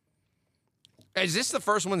 Is this the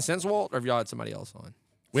first one since Walt, or have y'all had somebody else on?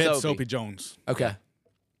 We had Soapy. Soapy Jones. Okay.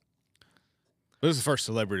 This is the first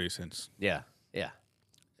celebrity since. Yeah.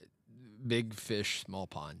 Big fish, small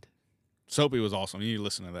pond. Soapy was awesome. You need to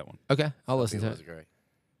listen to that one. Okay, I'll listen It to was it. great.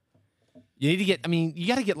 You need to get. I mean, you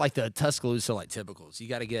got to get like the Tuscaloosa like typicals. You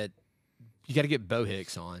got to get Bo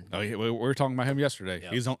Hicks on. Oh, yeah, we were talking about him yesterday.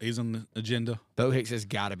 Yep. He's on the agenda. Bo Hicks has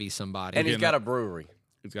got to be somebody. And he's getting got a- a brewery.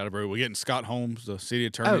 He's got a brew. We're getting Scott Holmes, the city oh,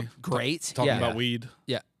 attorney. great. Talking yeah. about weed.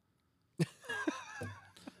 Yeah.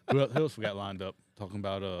 Who else we got lined up? Talking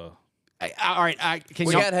about All right. Can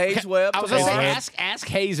We y'all- got Hayes Webb I was going to say, tomorrow. ask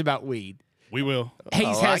Hayes about weed. we will.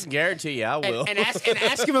 Hayes I has. can guarantee you I will. And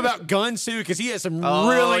ask him about guns too, because he has some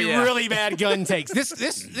Oh, yeah. really bad gun takes.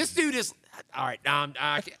 This dude is all right.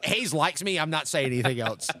 Hayes likes me. I'm not saying anything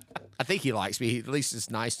else. I think he likes me. He at least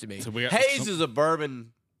is nice to me. So we got Hayes is a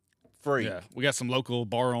bourbon freak. yeah, we got some local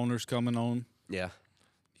bar owners coming on. Yeah.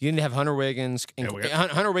 You need to have Hunter Wiggins and Yeah, we got-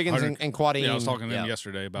 Hunter Wiggins Hunter- and Quadine. Yeah, I was talking to him Yeah.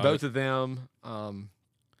 yesterday about both it. of them.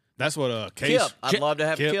 That's what Case. Kip. I'd love to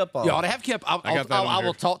have Kip. Kip on. You ought to have Kip. I got that on I will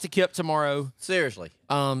here. talk to Kip tomorrow. Seriously.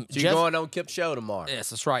 So Jeff, you're going on Kip's show tomorrow. yes,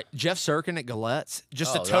 that's right. Jeff Sirkin at Galette's.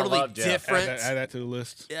 Just Oh, a I totally love Jeff. different. Add that to the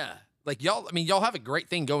list. Yeah, like y'all. I mean, y'all have a great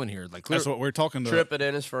thing going here. Like, That's what we're talking to. Trip it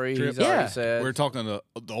in is free. Trip- He's already Yeah. said. We're talking to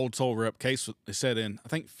the Old Soul rep. Case they said in I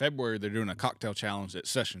think February they're doing a cocktail challenge at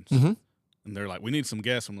Sessions, Mhm. and they're like, we need some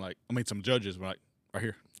guests. Some judges. We're like, right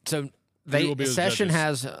here. so We will be the those session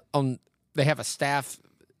judges. has They have a staff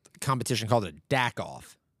competition called a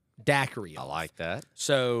daiquiri. I like that.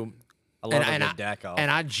 So I love and a I, good deck off.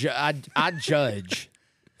 and I judge.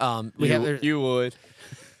 We have you would.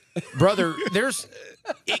 brother.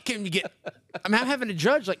 It can get. I'm having to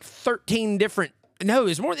judge like 13 different. No,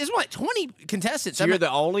 it's more like 20 contestants. So you're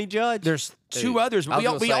the only judge? There's two Dude, others, I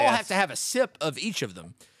but was we gonna all say have to have a sip of each of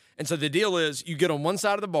them. And so the deal is, you get on one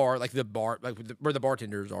side of the bar, like where the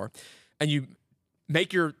bartenders are, and you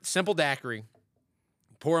make your simple daiquiri,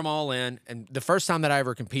 pour them all in. And the first time that I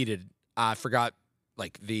ever competed, I forgot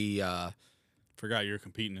like the. Forgot you were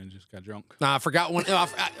competing and just got drunk. I forgot one.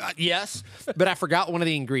 Yes, but I forgot one of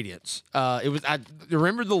the ingredients. I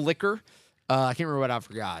remember the liquor. I can't remember what I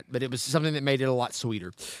forgot, but it was something that made it a lot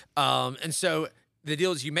sweeter. And so the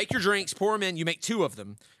deal is, you make your drinks, pour them in, you make two of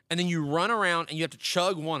them, and then you run around and you have to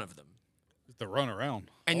chug one of them, The run around.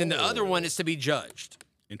 and then the other one is to be judged.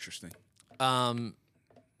 Interesting. And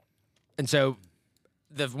so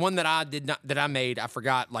the one that I made, I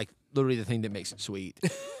forgot like literally the thing that makes it sweet.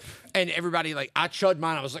 And everybody, like, I chugged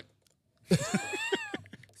mine. I was like,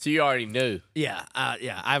 So you already knew. yeah,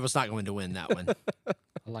 I was not going to win that one. I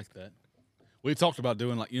like that. We talked about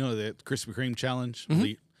doing the Krispy Kreme challenge. Mm-hmm.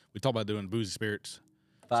 We talked about doing boozy spirits.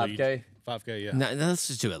 5K? 5K, yeah. No, let's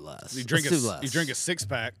just do it less. You drink, Let's do less. you drink a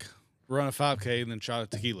 6-pack, run a 5K, and then shot of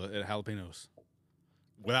tequila at Jalapenos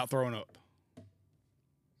without throwing up.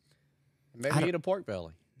 Maybe eat a pork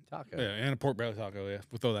belly taco. Yeah, and a pork belly taco, yeah.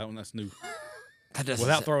 We'll throw that one. That's new. That doesn't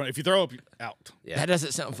Without throwing, if you throw up, you're out. Yeah. That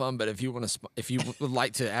doesn't sound fun, but if you want to, if you would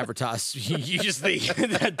like to advertise, you just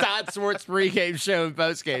the Todd Swartz pregame show and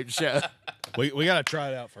postgame show. We got to try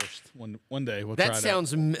it out first. One day we'll try it out.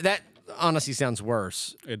 That honestly sounds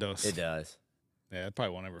worse. It does. It does. Yeah, it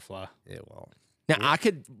probably won't ever fly. It won't. Now I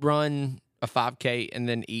could run a 5K and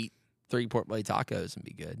then eat 3 pork belly tacos and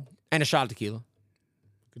be good, and a shot of tequila.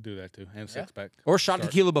 Could do that too, and a 6-pack. Or a shot of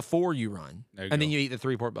tequila before you run, and then you eat the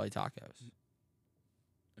 3 pork belly tacos.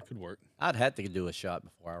 It could work. I'd have to do a shot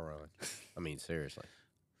before I run. I mean, seriously.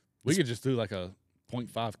 We could just do like a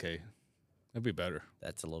 0.5K. That'd be better.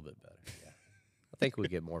 That's a little bit better. Yeah. I think we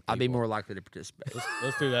get more people. I'd be more likely to participate.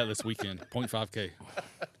 Let's do that this weekend. 0.5K.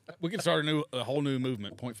 We can start a whole new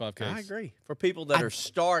movement. 0.5K. I agree. For people that are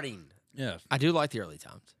starting. Yeah. I do like the early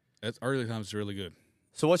times. Early times is really good.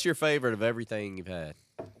 So what's your favorite of everything you've had?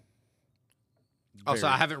 Also,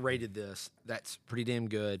 I haven't rated this. That's pretty damn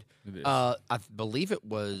good. It is. I believe it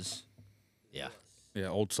was. Yeah. Yeah,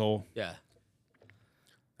 Old Soul. Yeah.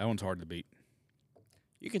 That one's hard to beat.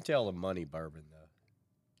 You can tell the money bourbon, though.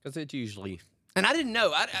 Because it's usually. And I didn't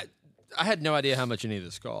know. I had no idea how much any of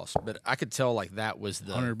this cost, but I could tell like that was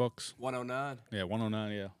the $100. 109? Yeah,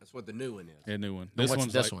 109, yeah. That's what the new one is. Yeah, new one. What's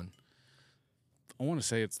one's this like, one? I want to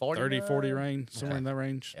say it's 49? 30, 40 range, somewhere in that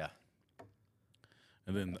range. Yeah.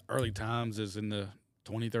 And then the early times is in the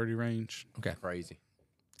 20, 30 range. Okay. Crazy.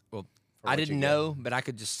 Well, For I what didn't you know, but I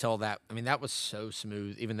could just tell that. I mean, that was so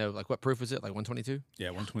smooth, even though, like, what proof was it? Like 122? Yeah,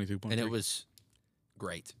 122.3. And it was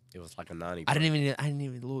great. It was like a 90. I didn't even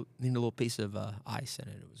need a little piece of ice in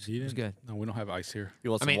it. It was good. No, we don't have ice here. You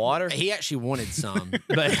want some water? He actually wanted some,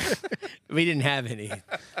 but we didn't have any.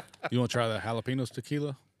 You want to try the jalapenos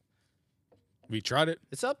tequila? Have you tried it?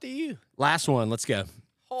 It's up to you. Last one. Let's go.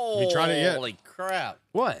 Holy you tried it yet? Holy crap.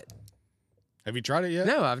 What? Have you tried it yet?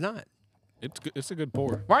 No, I've not. It's good. It's a good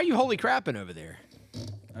pour. Why are you holy crapping over there?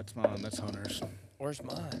 That's mine. That's Hunter's. Where's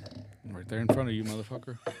mine? Right there in front of you,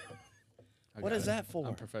 motherfucker. What is that for?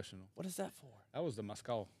 I'm professional. What is that for? That was the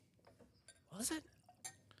Mezcal. Was it?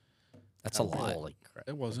 That's a lot. Holy crap.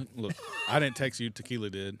 It wasn't. Look, I didn't text you. Tequila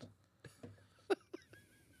did.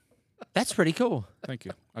 That's pretty cool. Thank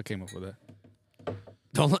you. I came up with that.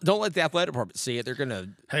 Don't let the athletic department see it. They're gonna.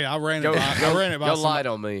 Hey, I ran it by. Don't lie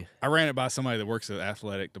on me. I ran it by somebody that works at the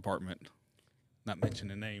athletic department. Not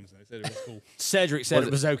mentioning names. They said it was cool. Cedric said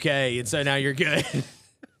it was okay, and so now you're good.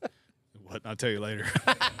 What? I'll tell you later.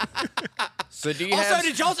 So do you Also, have...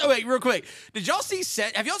 did y'all? Oh, wait, real quick. Did y'all see?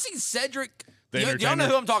 Have y'all seen Cedric? Y'all know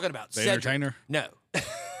who I'm talking about? The Cedric. entertainer? No.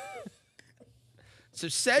 So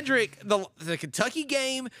Cedric, the Kentucky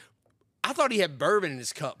game. I thought he had bourbon in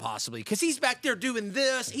his cup, possibly, because he's back there doing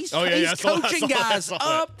this. He's coaching guys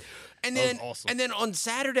up, and then on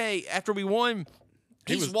Saturday after we won,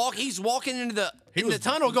 he's walking into the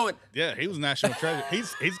tunnel going. Yeah, he was national treasure.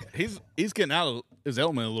 He's getting out of his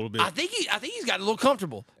element a little bit. I think he's got a little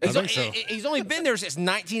comfortable. I think so. He's only been there since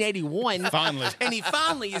 1981. Finally, and he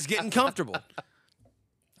finally is getting comfortable.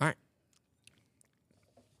 All right.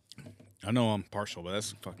 I know I'm partial, but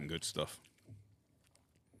that's fucking good stuff.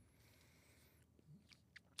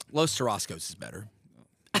 Los Tarascos is better.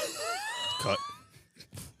 Cut.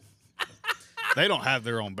 They don't have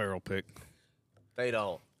their own barrel pick. They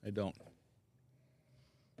don't. They don't.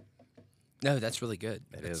 No, that's really good.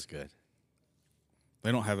 It is good.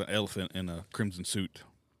 They don't have an elephant in a crimson suit.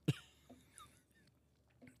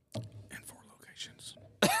 In 4 locations.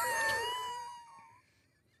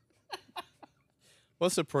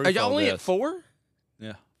 What's the proof Are y'all on only this? at 4?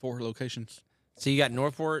 Yeah, 4 locations. So you got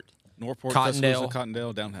Northport, Tuscaloosa,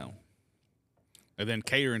 Cottondale, downtown. And then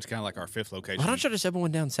Catering's kind of like our 5th location. Why don't you just open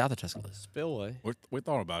one down south of Tuscaloosa? Spillway. We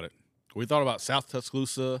thought about it. We thought about South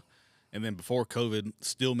Tuscaloosa, and then before COVID,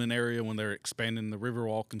 Stillman area when they're expanding the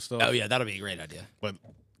Riverwalk and stuff. Oh, yeah, that'll be a great idea. But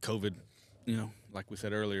COVID, like we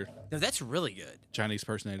said earlier, No, that's really good. Chinese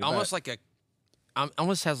person ate it Almost back.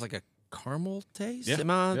 almost has like a caramel taste. Yeah, Am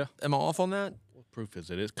I off on that? What proof is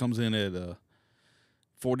it? It comes in at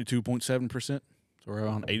 42.7%. So we're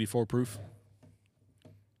around 84 proof.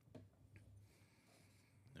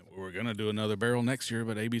 We're going to do another barrel next year,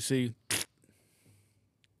 but ABC.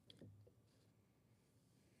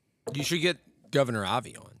 You should get Governor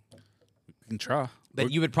Ivy on. We can try.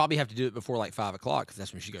 But you would probably have to do it before like 5 o'clock because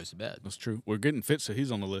that's when she goes to bed. That's true. We're getting Fitz,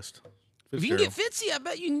 he's on the list. If you can get Fitzy, I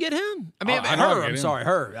bet you can get him. I mean, I know I can her. get I'm him. sorry,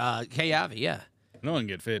 her. Kay Ivy, yeah. No one can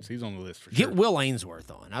get Fitz. He's on the list for Get sure. Will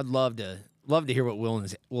Ainsworth on. I'd love to love to hear what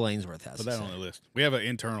Will Ainsworth has Put to that say. on the list. We have an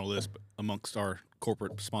internal list amongst our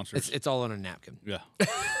corporate sponsors. It's all on a napkin. Yeah.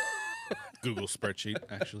 Google spreadsheet,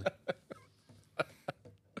 actually.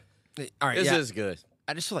 All right, This is good.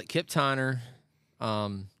 I just feel like Kip Tyner.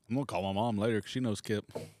 I'm going to call my mom later because she knows Kip.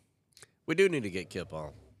 We do need to get Kip on.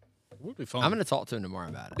 It would be fun. I'm going to talk to him tomorrow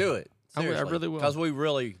about it. Do it. I Seriously. really will. Because we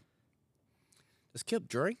really. Does Kip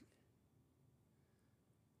drink?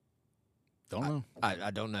 Don't know.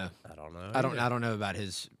 I don't know. I don't know. I don't know about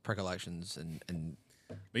his recollections and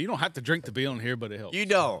But you don't have to drink to be on here, but it helps. You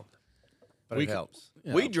don't. But We it can- helps.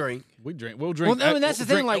 yeah. We drink. We drink. We'll drink. Well, no, and that's the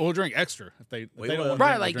thing, drink- like- we'll drink extra if they We don't will. want to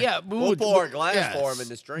right, drink, like we'll drink. yeah, We'll pour a glass yes. for him and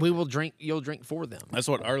just drink. We will drink. You'll drink for them. That's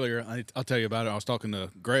what earlier I'll tell you about it. I was talking to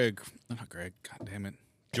Greg, not Greg. God damn it,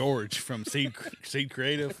 George from Seed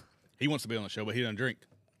Creative. He wants to be on the show, but he doesn't drink.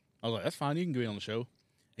 I was like, that's fine. You can be on the show.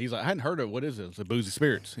 He's like, I hadn't heard of it. What is it? It's a Boozy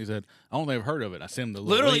Spirits. He said, I don't think I've heard of it. I sent him the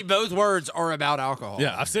Literally, link. both words are about alcohol.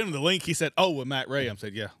 Yeah, I sent him the link. He said, oh, with Matt Ray. I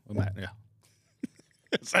said, yeah, with Matt. Yeah.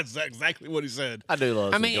 That's exactly what he said. I do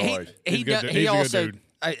love I mean, George. He's a good dude. he He's a good also. dude.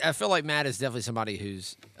 I feel like Matt is definitely somebody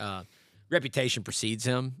whose reputation precedes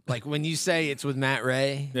him. Like when you say it's with Matt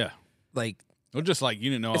Ray, Yeah. like Well, just like you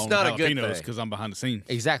didn't know It's I own not a good jalapenos thing. because I'm behind the scenes.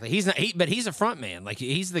 exactly. He's not. But he's a front man. Like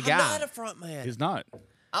he's the I'm guy. not a front man. He's not.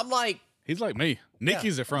 I'm like. He's like me.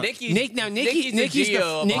 Nikki's the front. Nikki's Nikki's Nikki's the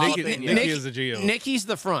Geo of Nikki- jalapeno. Nikki is the Geo. Nikki's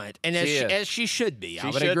the front, and She is. as she should be. I She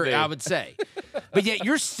would should agree. be. I would say, but yet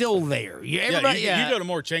you're still there. Yeah, Everybody, you go to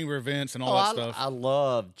more chamber events and all that stuff. I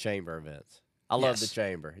love chamber events. I love Yes. the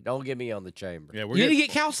chamber. Don't get me on the chamber. Yeah, we're You need getting, to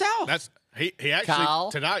get Cal South. that's he actually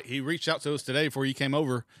Kyle? tonight he reached out to us today before you came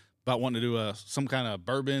over about wanting to do some kind of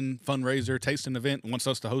bourbon fundraiser tasting event. Wants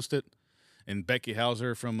us to host it, and Becky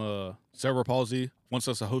Hauser from Cerebral Palsy wants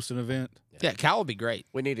us to host an event. yeah, Cal would be great.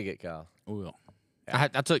 We need to get Kyle. We will. I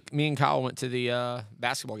took me and Kyle went to the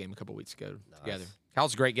basketball game a couple weeks ago together.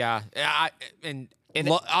 Kyle's a great guy.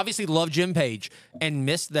 Obviously love Jim Page and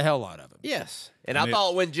missed the hell out of him. Yes. And I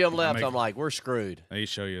thought when Jim left, I'm like, we're screwed. Let me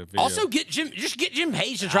show you a video. Also, get Jim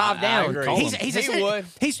Page to drive I down. agree.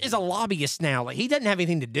 He's a lobbyist now. Like he doesn't have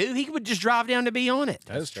anything to do. He would just drive down to be on it.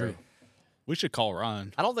 that's true. We should call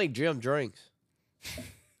Ryan. I don't think Jim drinks.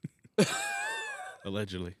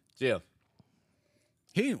 Allegedly. Jim.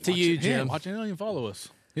 He didn't To watch you, it. He didn't Jim. watch it. He didn't even follow us.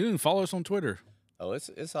 He didn't follow us on Twitter. Oh,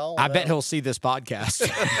 it's all. I bet out. he'll see this podcast.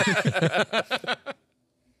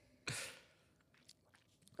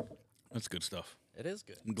 That's good stuff. It is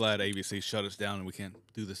good. I'm glad ABC shut us down and we can't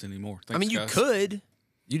do this anymore. I Thanks, mean, you guys. could.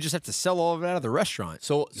 You just have to sell all of it out of the restaurant.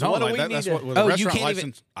 So No, what do like we that, need that's to? what with a Oh, you restaurant can't even-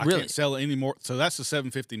 license. I really? can't sell it anymore. So that's the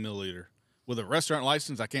 750 milliliter. With a restaurant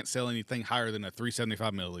license, I can't sell anything higher than a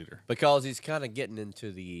 375 milliliter. Because he's kind of getting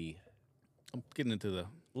into the I'm getting into the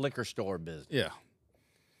liquor store business. yeah.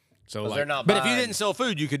 So 'Cause like, they're not. But if you buying- didn't sell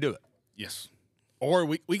food, you could do it. yes, or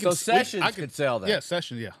we can. So Sessions I could sell that. Yeah,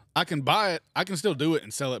 Sessions. Yeah, I can buy it. I can still do it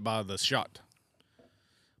and sell it by the shot.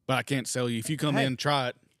 But I can't sell you if you come Hey. in try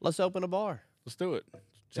it. let's open a bar. Let's do it. And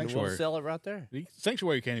Sanctuary. we'll sell it right there.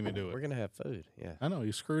 Sanctuary can't even do We're it. gonna have food. Yeah. I know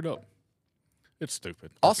you screwed up. It's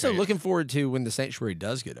stupid. Also, Okay. looking forward to when the sanctuary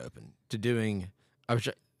does get open to doing a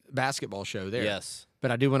basketball show there. Yes. But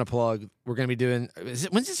I do want to plug. We're going to be doing.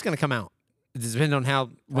 When's this going to come out? It depends on how.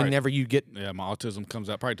 Whenever you get. Yeah, my autism comes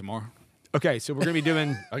out probably tomorrow. Okay, so we're going to be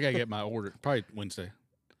doing. I gotta get my order probably Wednesday,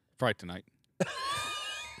 probably tonight.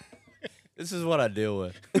 This is what I deal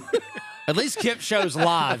with. At least Kip shows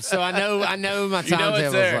live, so I know my You know it's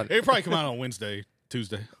timetable. there. It'll probably come out on Wednesday,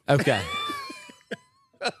 Tuesday. Okay.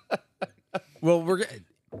 Well,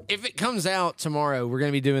 if it comes out tomorrow, we're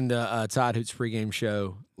going to be doing the Todd Hoots pregame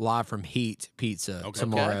show live from Heat Pizza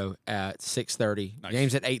tomorrow at 6:30. Nice.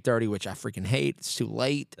 Game's at 8:30, which I freaking hate. It's too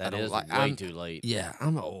late. That I don't is like. way too late. Yeah,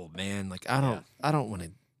 I'm an old man. Like I don't want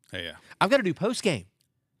to. Hey, yeah. I've got to do post game,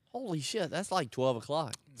 Holy shit, that's like 12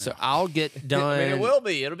 o'clock. so I'll get done. I mean, it will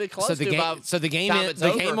be. It'll be close So the to game. about So the game. time it's The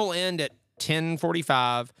over. game will end at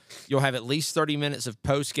 10:45. You'll have at least 30 minutes of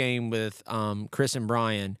post game with Chris and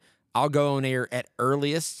Brian. I'll go on air at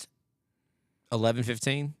earliest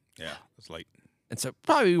 11:15. Yeah, it's late. And so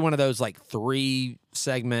probably one of those like 3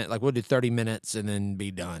 segment, like we'll do 30 minutes and then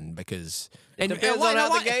be done because It depends on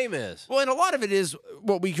how the game is. Well, and a lot of it is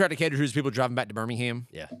what we try to cater to is people driving back to Birmingham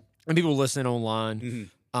Yeah. and people listening online.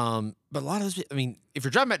 Mm-hmm. But a lot of those, I mean, if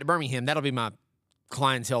you're driving back to Birmingham, that'll be my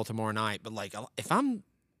clientele tomorrow night. But like, if I'm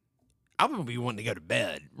going to be wanting to go to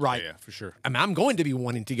bed, right? Yeah, for sure. I mean, I'm going to be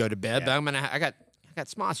wanting to go to bed, but I got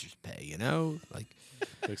sponsors to pay, you know, like.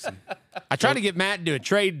 Fixing. I tried to get Matt to do a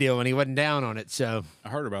trade deal and he wasn't down on it, so. I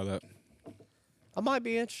heard about that. I might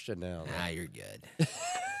be interested now. Nah, you're good.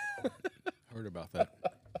 I heard about that.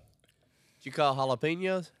 Did you call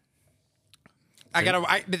jalapenos?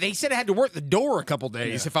 But they said I had to work the door a couple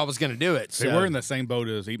days if I was going to do it. So we're in the same boat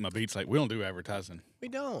as Eat My Beats. Like, we don't do advertising. We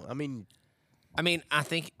don't. I mean, I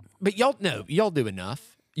think, but y'all do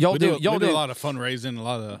enough. We do a lot of fundraising, a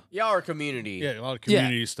lot of y'all are community. Yeah, a lot of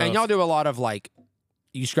community stuff. And y'all do a lot of like,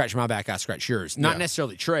 you scratch my back, I scratch yours. Not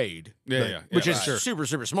necessarily trade. Which is super,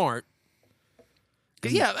 super smart.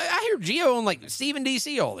 Because, I hear Gio on like Stephen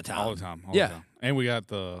DC all the time. All the time. And we got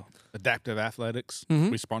the Adaptive Athletics.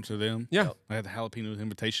 We sponsor them. Yeah. We had the Jalapenos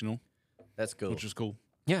Invitational. That's cool. Which is cool.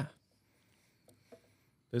 Yeah.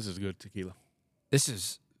 This is good tequila. This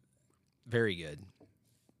is very good.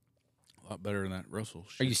 A lot better than that Russell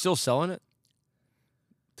shit. Are you still selling it?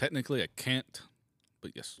 Technically, I can't,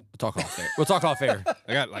 but yes. We'll talk off air. We'll talk off air.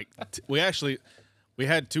 I got like, we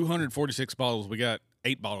had 246 bottles. We got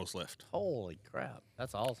 8 bottles left. Holy crap.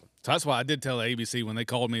 That's awesome. So that's why I did tell the ABC when they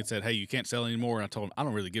called me and said, hey, you can't sell anymore. And I told them, I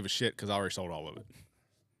don't really give a shit because I already sold all of it.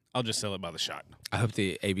 I'll just sell it by the shot. I hope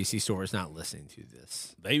the ABC store is not listening to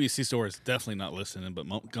this. The ABC store is definitely not listening, but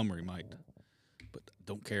Montgomery might. But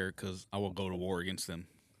don't care because I will go to war against them.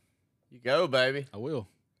 You go, baby. I will.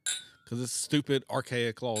 Because it's stupid,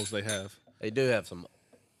 archaic laws they have. They do have some.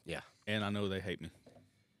 Yeah. And I know they hate me.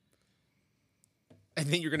 And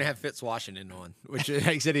then you're going to have Fitz Washington on, which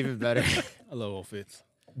makes it even better. I love old Fitz.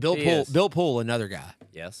 Bill Poole, another guy.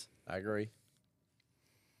 Yes, I agree.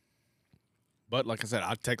 But like I said,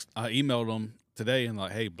 I emailed them today and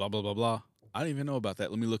like, hey, blah, blah, blah, blah. I didn't even know about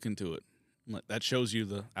that. Let me look into it. Like, that shows you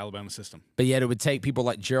the Alabama system. But yet it would take people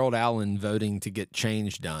like Gerald Allen voting to get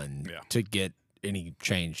change done to get any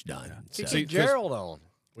change done. Yeah. So. See, Gerald on.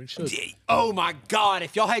 We should. Oh, my God.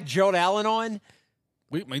 If y'all had Gerald Allen on.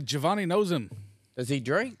 Giovanni knows him. Does he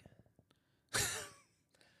drink?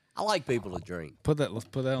 I like people to drink. Let's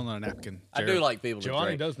put that on a napkin. Gerald. I do like people to drink.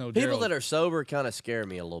 Giovanni does know people Gerald. That are sober kind of scare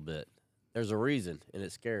me a little bit. There's a reason, and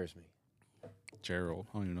it scares me. Gerald.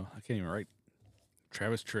 I don't even know. I can't even write.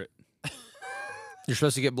 Travis Tritt. You're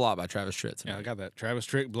supposed to get blocked by Travis Tritt. Yeah, I got that. Travis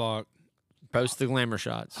Tritt block. Post the glamour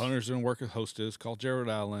shots. Hunter's doing work with Hostess. Call Gerald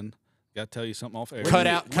Allen. Got to tell you something off air. Cut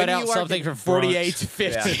out something from 48 to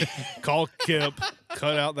 50. Yeah. Call Kip.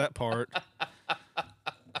 Cut out that part.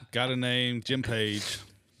 Got a name. Jim Page.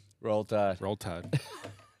 Roll Tide. Roll Tide.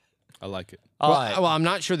 I like it. Well, I'm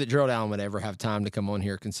not sure that Gerald Allen would ever have time to come on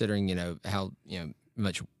here, considering how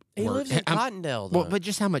much. He lives in Cottondale, though. Well, but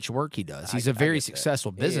just how much work he does. He's a very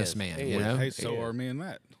successful businessman, you know? Hey, so are me and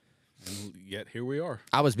Matt. And yet here we are.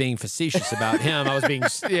 I was being facetious about him. I was being,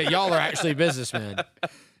 y'all are actually businessmen.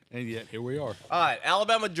 And yet here we are. All right,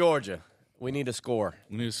 Alabama, Georgia. We need a score.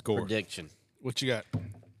 We need a score. Prediction. What you got?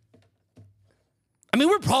 I mean,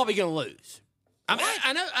 we're probably going to lose.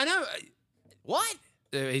 I know. What?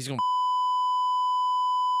 He's going to.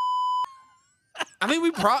 I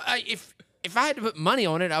mean, if I had to put money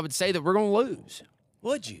on it, I would say that we're going to lose.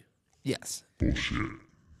 Would you? Yes. Bullshit.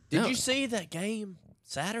 Did you see that game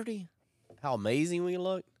Saturday? How amazing we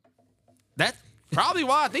looked. That's probably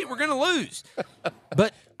why I think we're going to lose.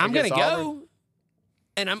 But I'm going to go.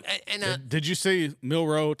 And did you see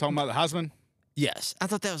Milroe talking about the Heisman? Yes, I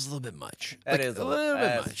thought that was a little bit much. That is a little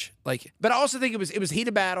bit much. But I also think it was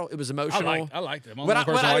heated battle. It was emotional. I liked it.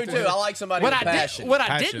 I do too. I like somebody with passion. What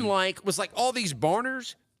I didn't like was like all these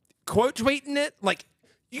Barners quote tweeting it. Like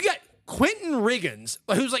you got Quentin Riggins,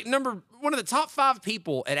 who's like one of the top 5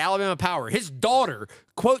 people at Alabama Power. His daughter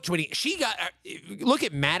quote tweeting. She got look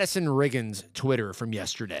at Madison Riggins' Twitter from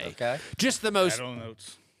yesterday. Okay, just the most.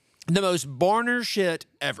 The most Barner shit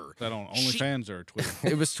ever. That on OnlyFans or Twitter?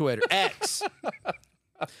 It was Twitter. X.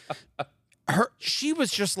 She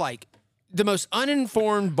was just like the most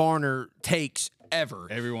uninformed Barner takes ever.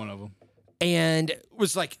 Every one of them. And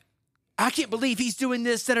was like, I can't believe he's doing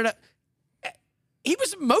this. Da-da-da. He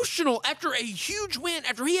was emotional after a huge win,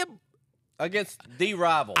 after he had. Against the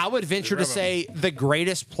rival. I would venture to say the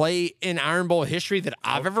greatest play in Iron Bowl history that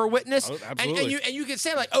I've ever witnessed. Oh, absolutely. And you can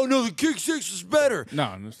say like, oh no, the kick six is better.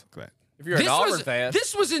 No, just like that. If you're an Auburn fan.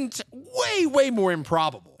 This was way more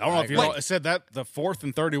improbable. I don't know if you know. It said that the 4th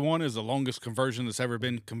and 31 is the longest conversion that's ever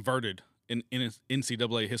been converted in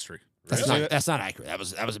NCAA history. That's not accurate. That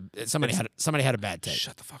was somebody had a bad take.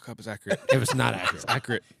 Shut the fuck up. It's accurate. It was not accurate. It's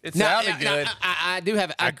accurate. It sounded good. I do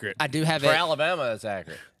have accurate. I do have for Alabama. That's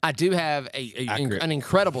accurate. I do have an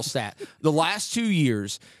incredible stat. The last 2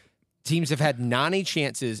 years, teams have had 90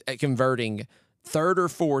 chances at converting 3rd or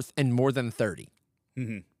 4th and more than 30.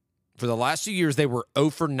 Mm-hmm. For the last 2 years, they were 0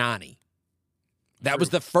 for 90. That was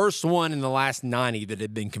the first one in the last 90 that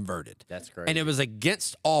had been converted. That's great. And it was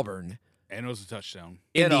against Auburn. And it was a touchdown.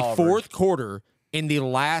 In the Auburn. 4th quarter, in the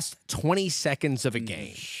last 20 seconds of a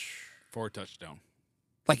game. For a touchdown.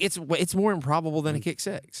 Like, it's more improbable than a kick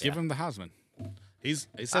six. Give him the Heisman.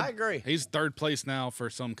 I agree. He's third place now for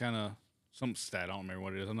some stat. I don't remember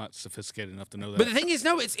what it is. I'm not sophisticated enough to know that. But the thing is,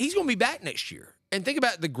 he's going to be back next year. And think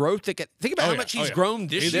about the growth think about how much he's grown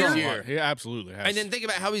this year. He absolutely has. And then think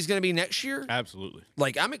about how he's going to be next year. Absolutely.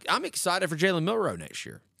 Like I'm excited for Jalen Milroe next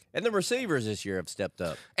year. And the receivers this year have stepped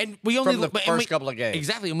up. And we only from the first couple of games.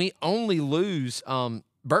 Exactly. And we only lose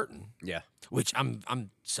Burton. Yeah. Which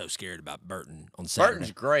I'm so scared about Burton on Saturday.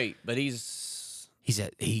 Burton's great, but he's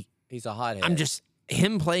a hothead. I'm just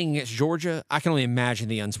him playing against Georgia. I can only imagine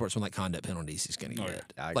the unsportsmanlike conduct penalties he's going to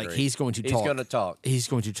get. I like agree. he's going to talk. He's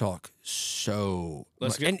going to talk so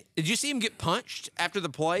much. And did you see him get punched after the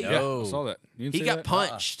play? No. Yeah, I saw that. He got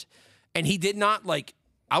punched, and he did not like.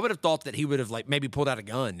 I would have thought that he would have like maybe pulled out a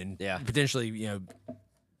gun and potentially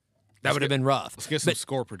that would have been rough. Let's get some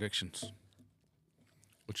score predictions.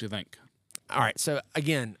 What you think? All right. So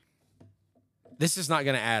again, this is not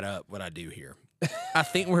going to add up. What I do here. I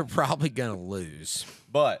think we're probably going to lose.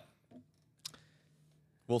 But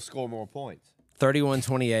we'll score more points.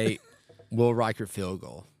 31-28, Will Riker field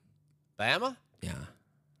goal. Bama? Yeah.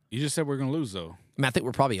 You just said we're going to lose, though. I mean, I think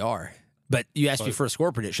we probably are. But you asked me for a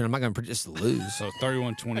score prediction. I'm not going to predict us to lose. So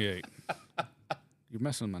 31-28. You're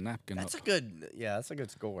messing my napkin that's up. That's a good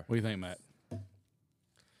score. What do you think, Matt?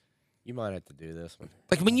 You might have to do this one.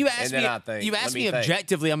 Like when you ask me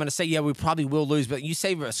objectively, I'm going to say, yeah, we probably will lose. But you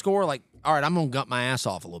say a score, like, all right, I'm going to gut my ass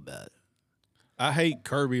off a little bit. I hate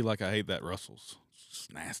Kirby like I hate that Russell's. It's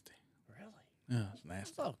just nasty. Really? Yeah, it's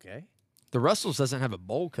nasty. It's okay. The Russell's doesn't have a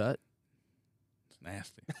bowl cut. It's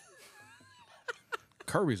nasty.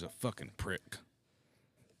 Kirby's a fucking prick.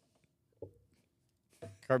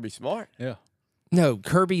 Kirby Smart? Yeah. No,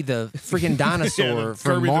 Kirby the freaking dinosaur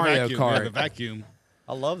from Mario Kart. Yeah, the vacuum.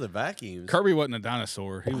 I love the vacuums. Kirby wasn't a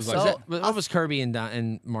dinosaur. He was like what was Kirby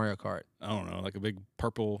in Mario Kart? I don't know, like a big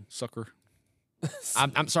purple sucker.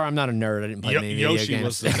 I'm sorry, I'm not a nerd. I didn't play any video Yoshi games.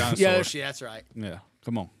 was the dinosaur. Yoshi, that's right. Yeah,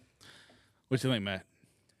 come on. What do you think, Matt?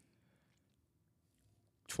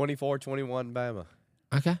 24-21 Bama.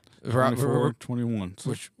 Okay. 24-21.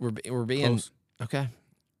 Which we're being close. Okay. Let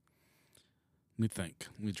me think.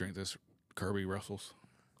 Let me drink this Kirby Russell's.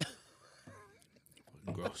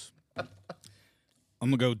 Gross. I'm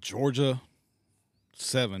going to go Georgia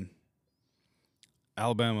 7,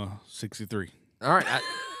 Alabama 63. All right.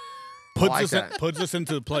 Puts us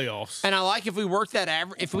into the playoffs. And I like if we work that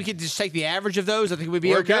average. If we could just take the average of those, I think we'd be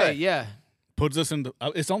We're okay. good. Yeah. Puts us into.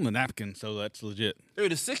 It's on the napkin, so that's legit.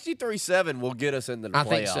 Dude, a 63-7 will get us into the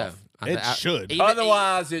playoff. I think so. It should.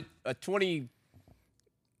 Otherwise, a 24-21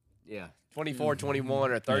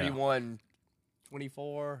 or 31-24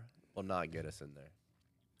 will not get us in there.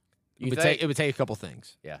 It would take a couple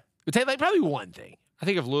things. Yeah. It would take like probably one thing. I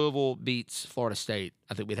think if Louisville beats Florida State,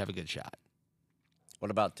 I think we'd have a good shot.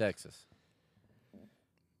 What about Texas?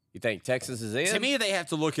 You think Texas is in? To me, they have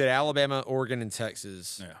to look at Alabama, Oregon, and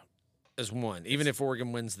Texas as one. Even if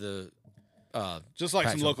Oregon wins the just like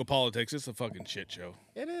some local politics, it's a fucking shit show.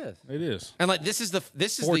 It is. It is. And like this is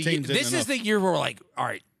the year where we're like, all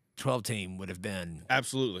right, 12 team would have been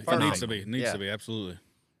absolutely. It needs to be. Needs to be absolutely.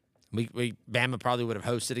 Bama probably would have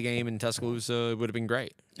hosted a game in Tuscaloosa. It would have been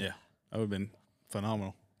great. Yeah, that would have been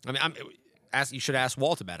phenomenal. I mean, you should ask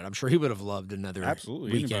Walt about it. I'm sure he would have loved another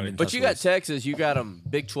weekend. In but you got Texas, you got them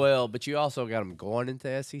Big 12, but you also got them going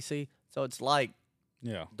into SEC. So it's like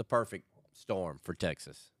the perfect storm for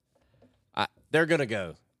Texas. They're gonna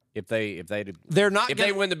go if they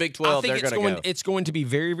win the Big 12. They're gonna go. It's going to be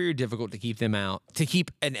very, very difficult to keep them out, to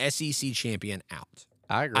keep an SEC champion out.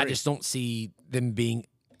 I agree. I just don't see them being.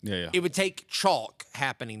 Yeah. It would take chalk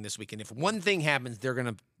happening this weekend. If one thing happens, they're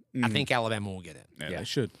gonna. I think Alabama will get it. Yeah, they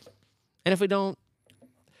should. And if we don't,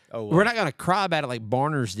 we're not gonna cry about it like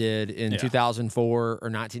Barners did in 2004 or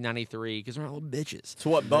 1993 because we're not little bitches. So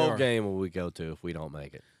what bowl game will we go to if we don't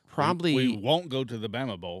make it? Probably we won't go to the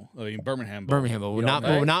Bama Bowl. I mean Birmingham Bowl. Birmingham Bowl.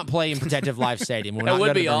 We'll not play in Protective Life Stadium. It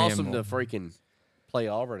would be awesome to freaking play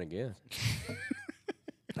Auburn again.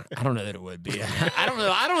 I don't know that it would be. I don't know.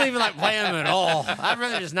 I don't even like playing them at all. I'd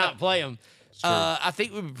rather just not play them. I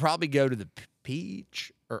think we would probably go to the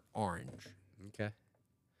peach or orange. Okay.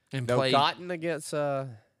 And no play cotton against. Is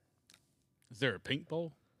there a pink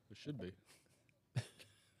bowl? There should be.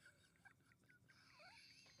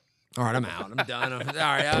 All right, I'm out. I'm done. All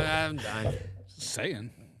right, I'm done. Just saying.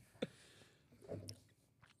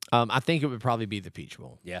 I think it would probably be the Peach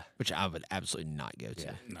Bowl. Yeah. Which I would absolutely not go to.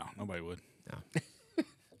 Yeah. No, nobody would. No.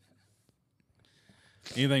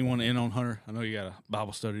 Anything you want to end on, Hunter? I know you got a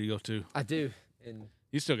Bible study to go to. I do.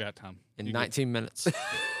 You still got time. In 19 minutes.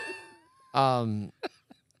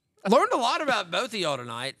 Learned a lot about both of y'all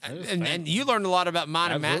tonight, and you learned a lot about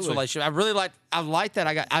mine and Matt's relationship. I like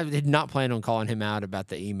that. I did not plan on calling him out about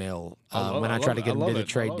the email when I tried to get him to do the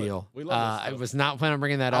trade deal. I was not planning on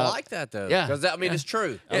bringing that up. I like that though. Yeah, because it's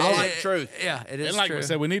true. I like truth. Yeah, it is. And like true. I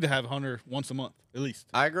said, we need to have Hunter once a month at least.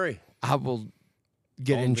 I agree. I will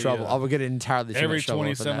get in trouble. I will get entirely every much trouble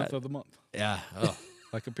 27th of the month. Yeah,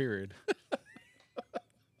 like a period.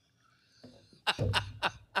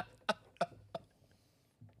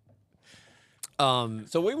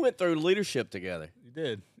 So we went through leadership together. You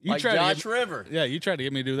did. You like Josh River. Yeah, you tried to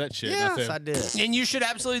get me to do that shit. Yes, I did. And you should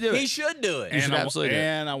absolutely do it. He should do it. You should absolutely do it.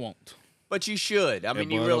 And I won't. But you should. I mean,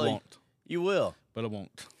 you really. I won't. You will. But I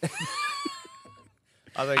won't.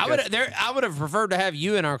 I would have preferred to have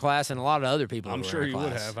you in our class and a lot of other people. I'm sure you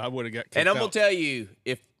would have. I would have got kicked And I'm out. going to tell you,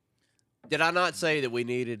 did I not say that we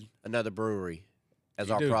needed another brewery as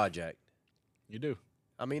our project? You do.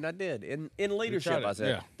 I mean, I did. In leadership, I said.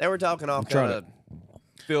 Yeah. They were talking all kind of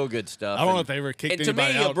feel-good stuff. I don't know if they ever kicked anybody out.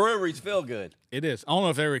 And to me, a brewery's feel-good. It is. I don't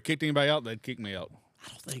know if they ever kicked anybody out. They'd kick me out. I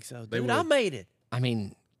don't think so. Dude, I made it. I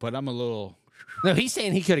mean. But I'm a little. No, he's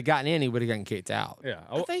saying he could have gotten in. He would have gotten kicked out. Yeah.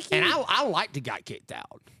 I like to got kicked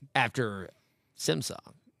out after Simsong.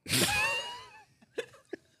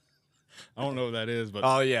 I don't know what that is, but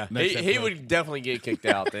oh yeah, he would definitely get kicked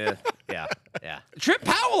out then. Yeah. Trip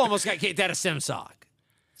Powell almost got kicked out of Simsock.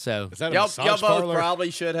 So is that y'all both probably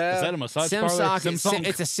should have. Is that a massage parlor? Simsock,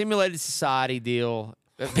 it's a simulated society deal.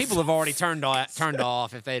 People have already turned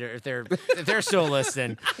off if they're still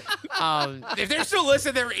listening. If they're still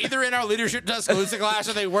listening, they're either in our leadership Tuscaloosa class,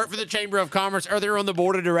 or they work for the Chamber of Commerce, or they're on the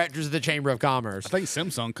board of directors of the Chamber of Commerce. I think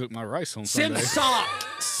Simsong cooked my rice on Sunday.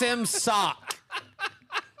 Simsock.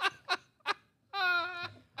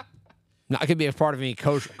 No, it could be a part of any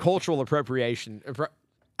cultural appropriation.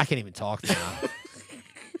 I can't even talk now.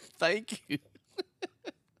 Thank you.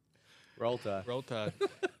 Roll Tide. Roll Tide.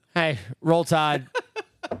 Hey, Roll Tide.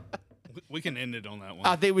 We can end it on that one.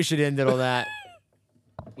 I think we should end it on that.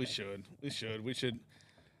 We should.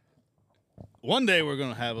 One day we're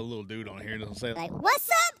going to have a little dude on here that'll say, like, what's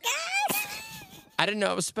up, guys? I didn't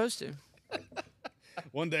know I was supposed to.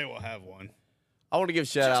 One day we'll have one. I want to give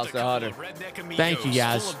shout-outs to Hunter. Thank you,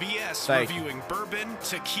 guys. Full of BS Thank reviewing bourbon,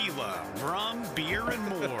 tequila, rum, beer, and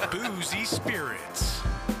more. Boozy spirits.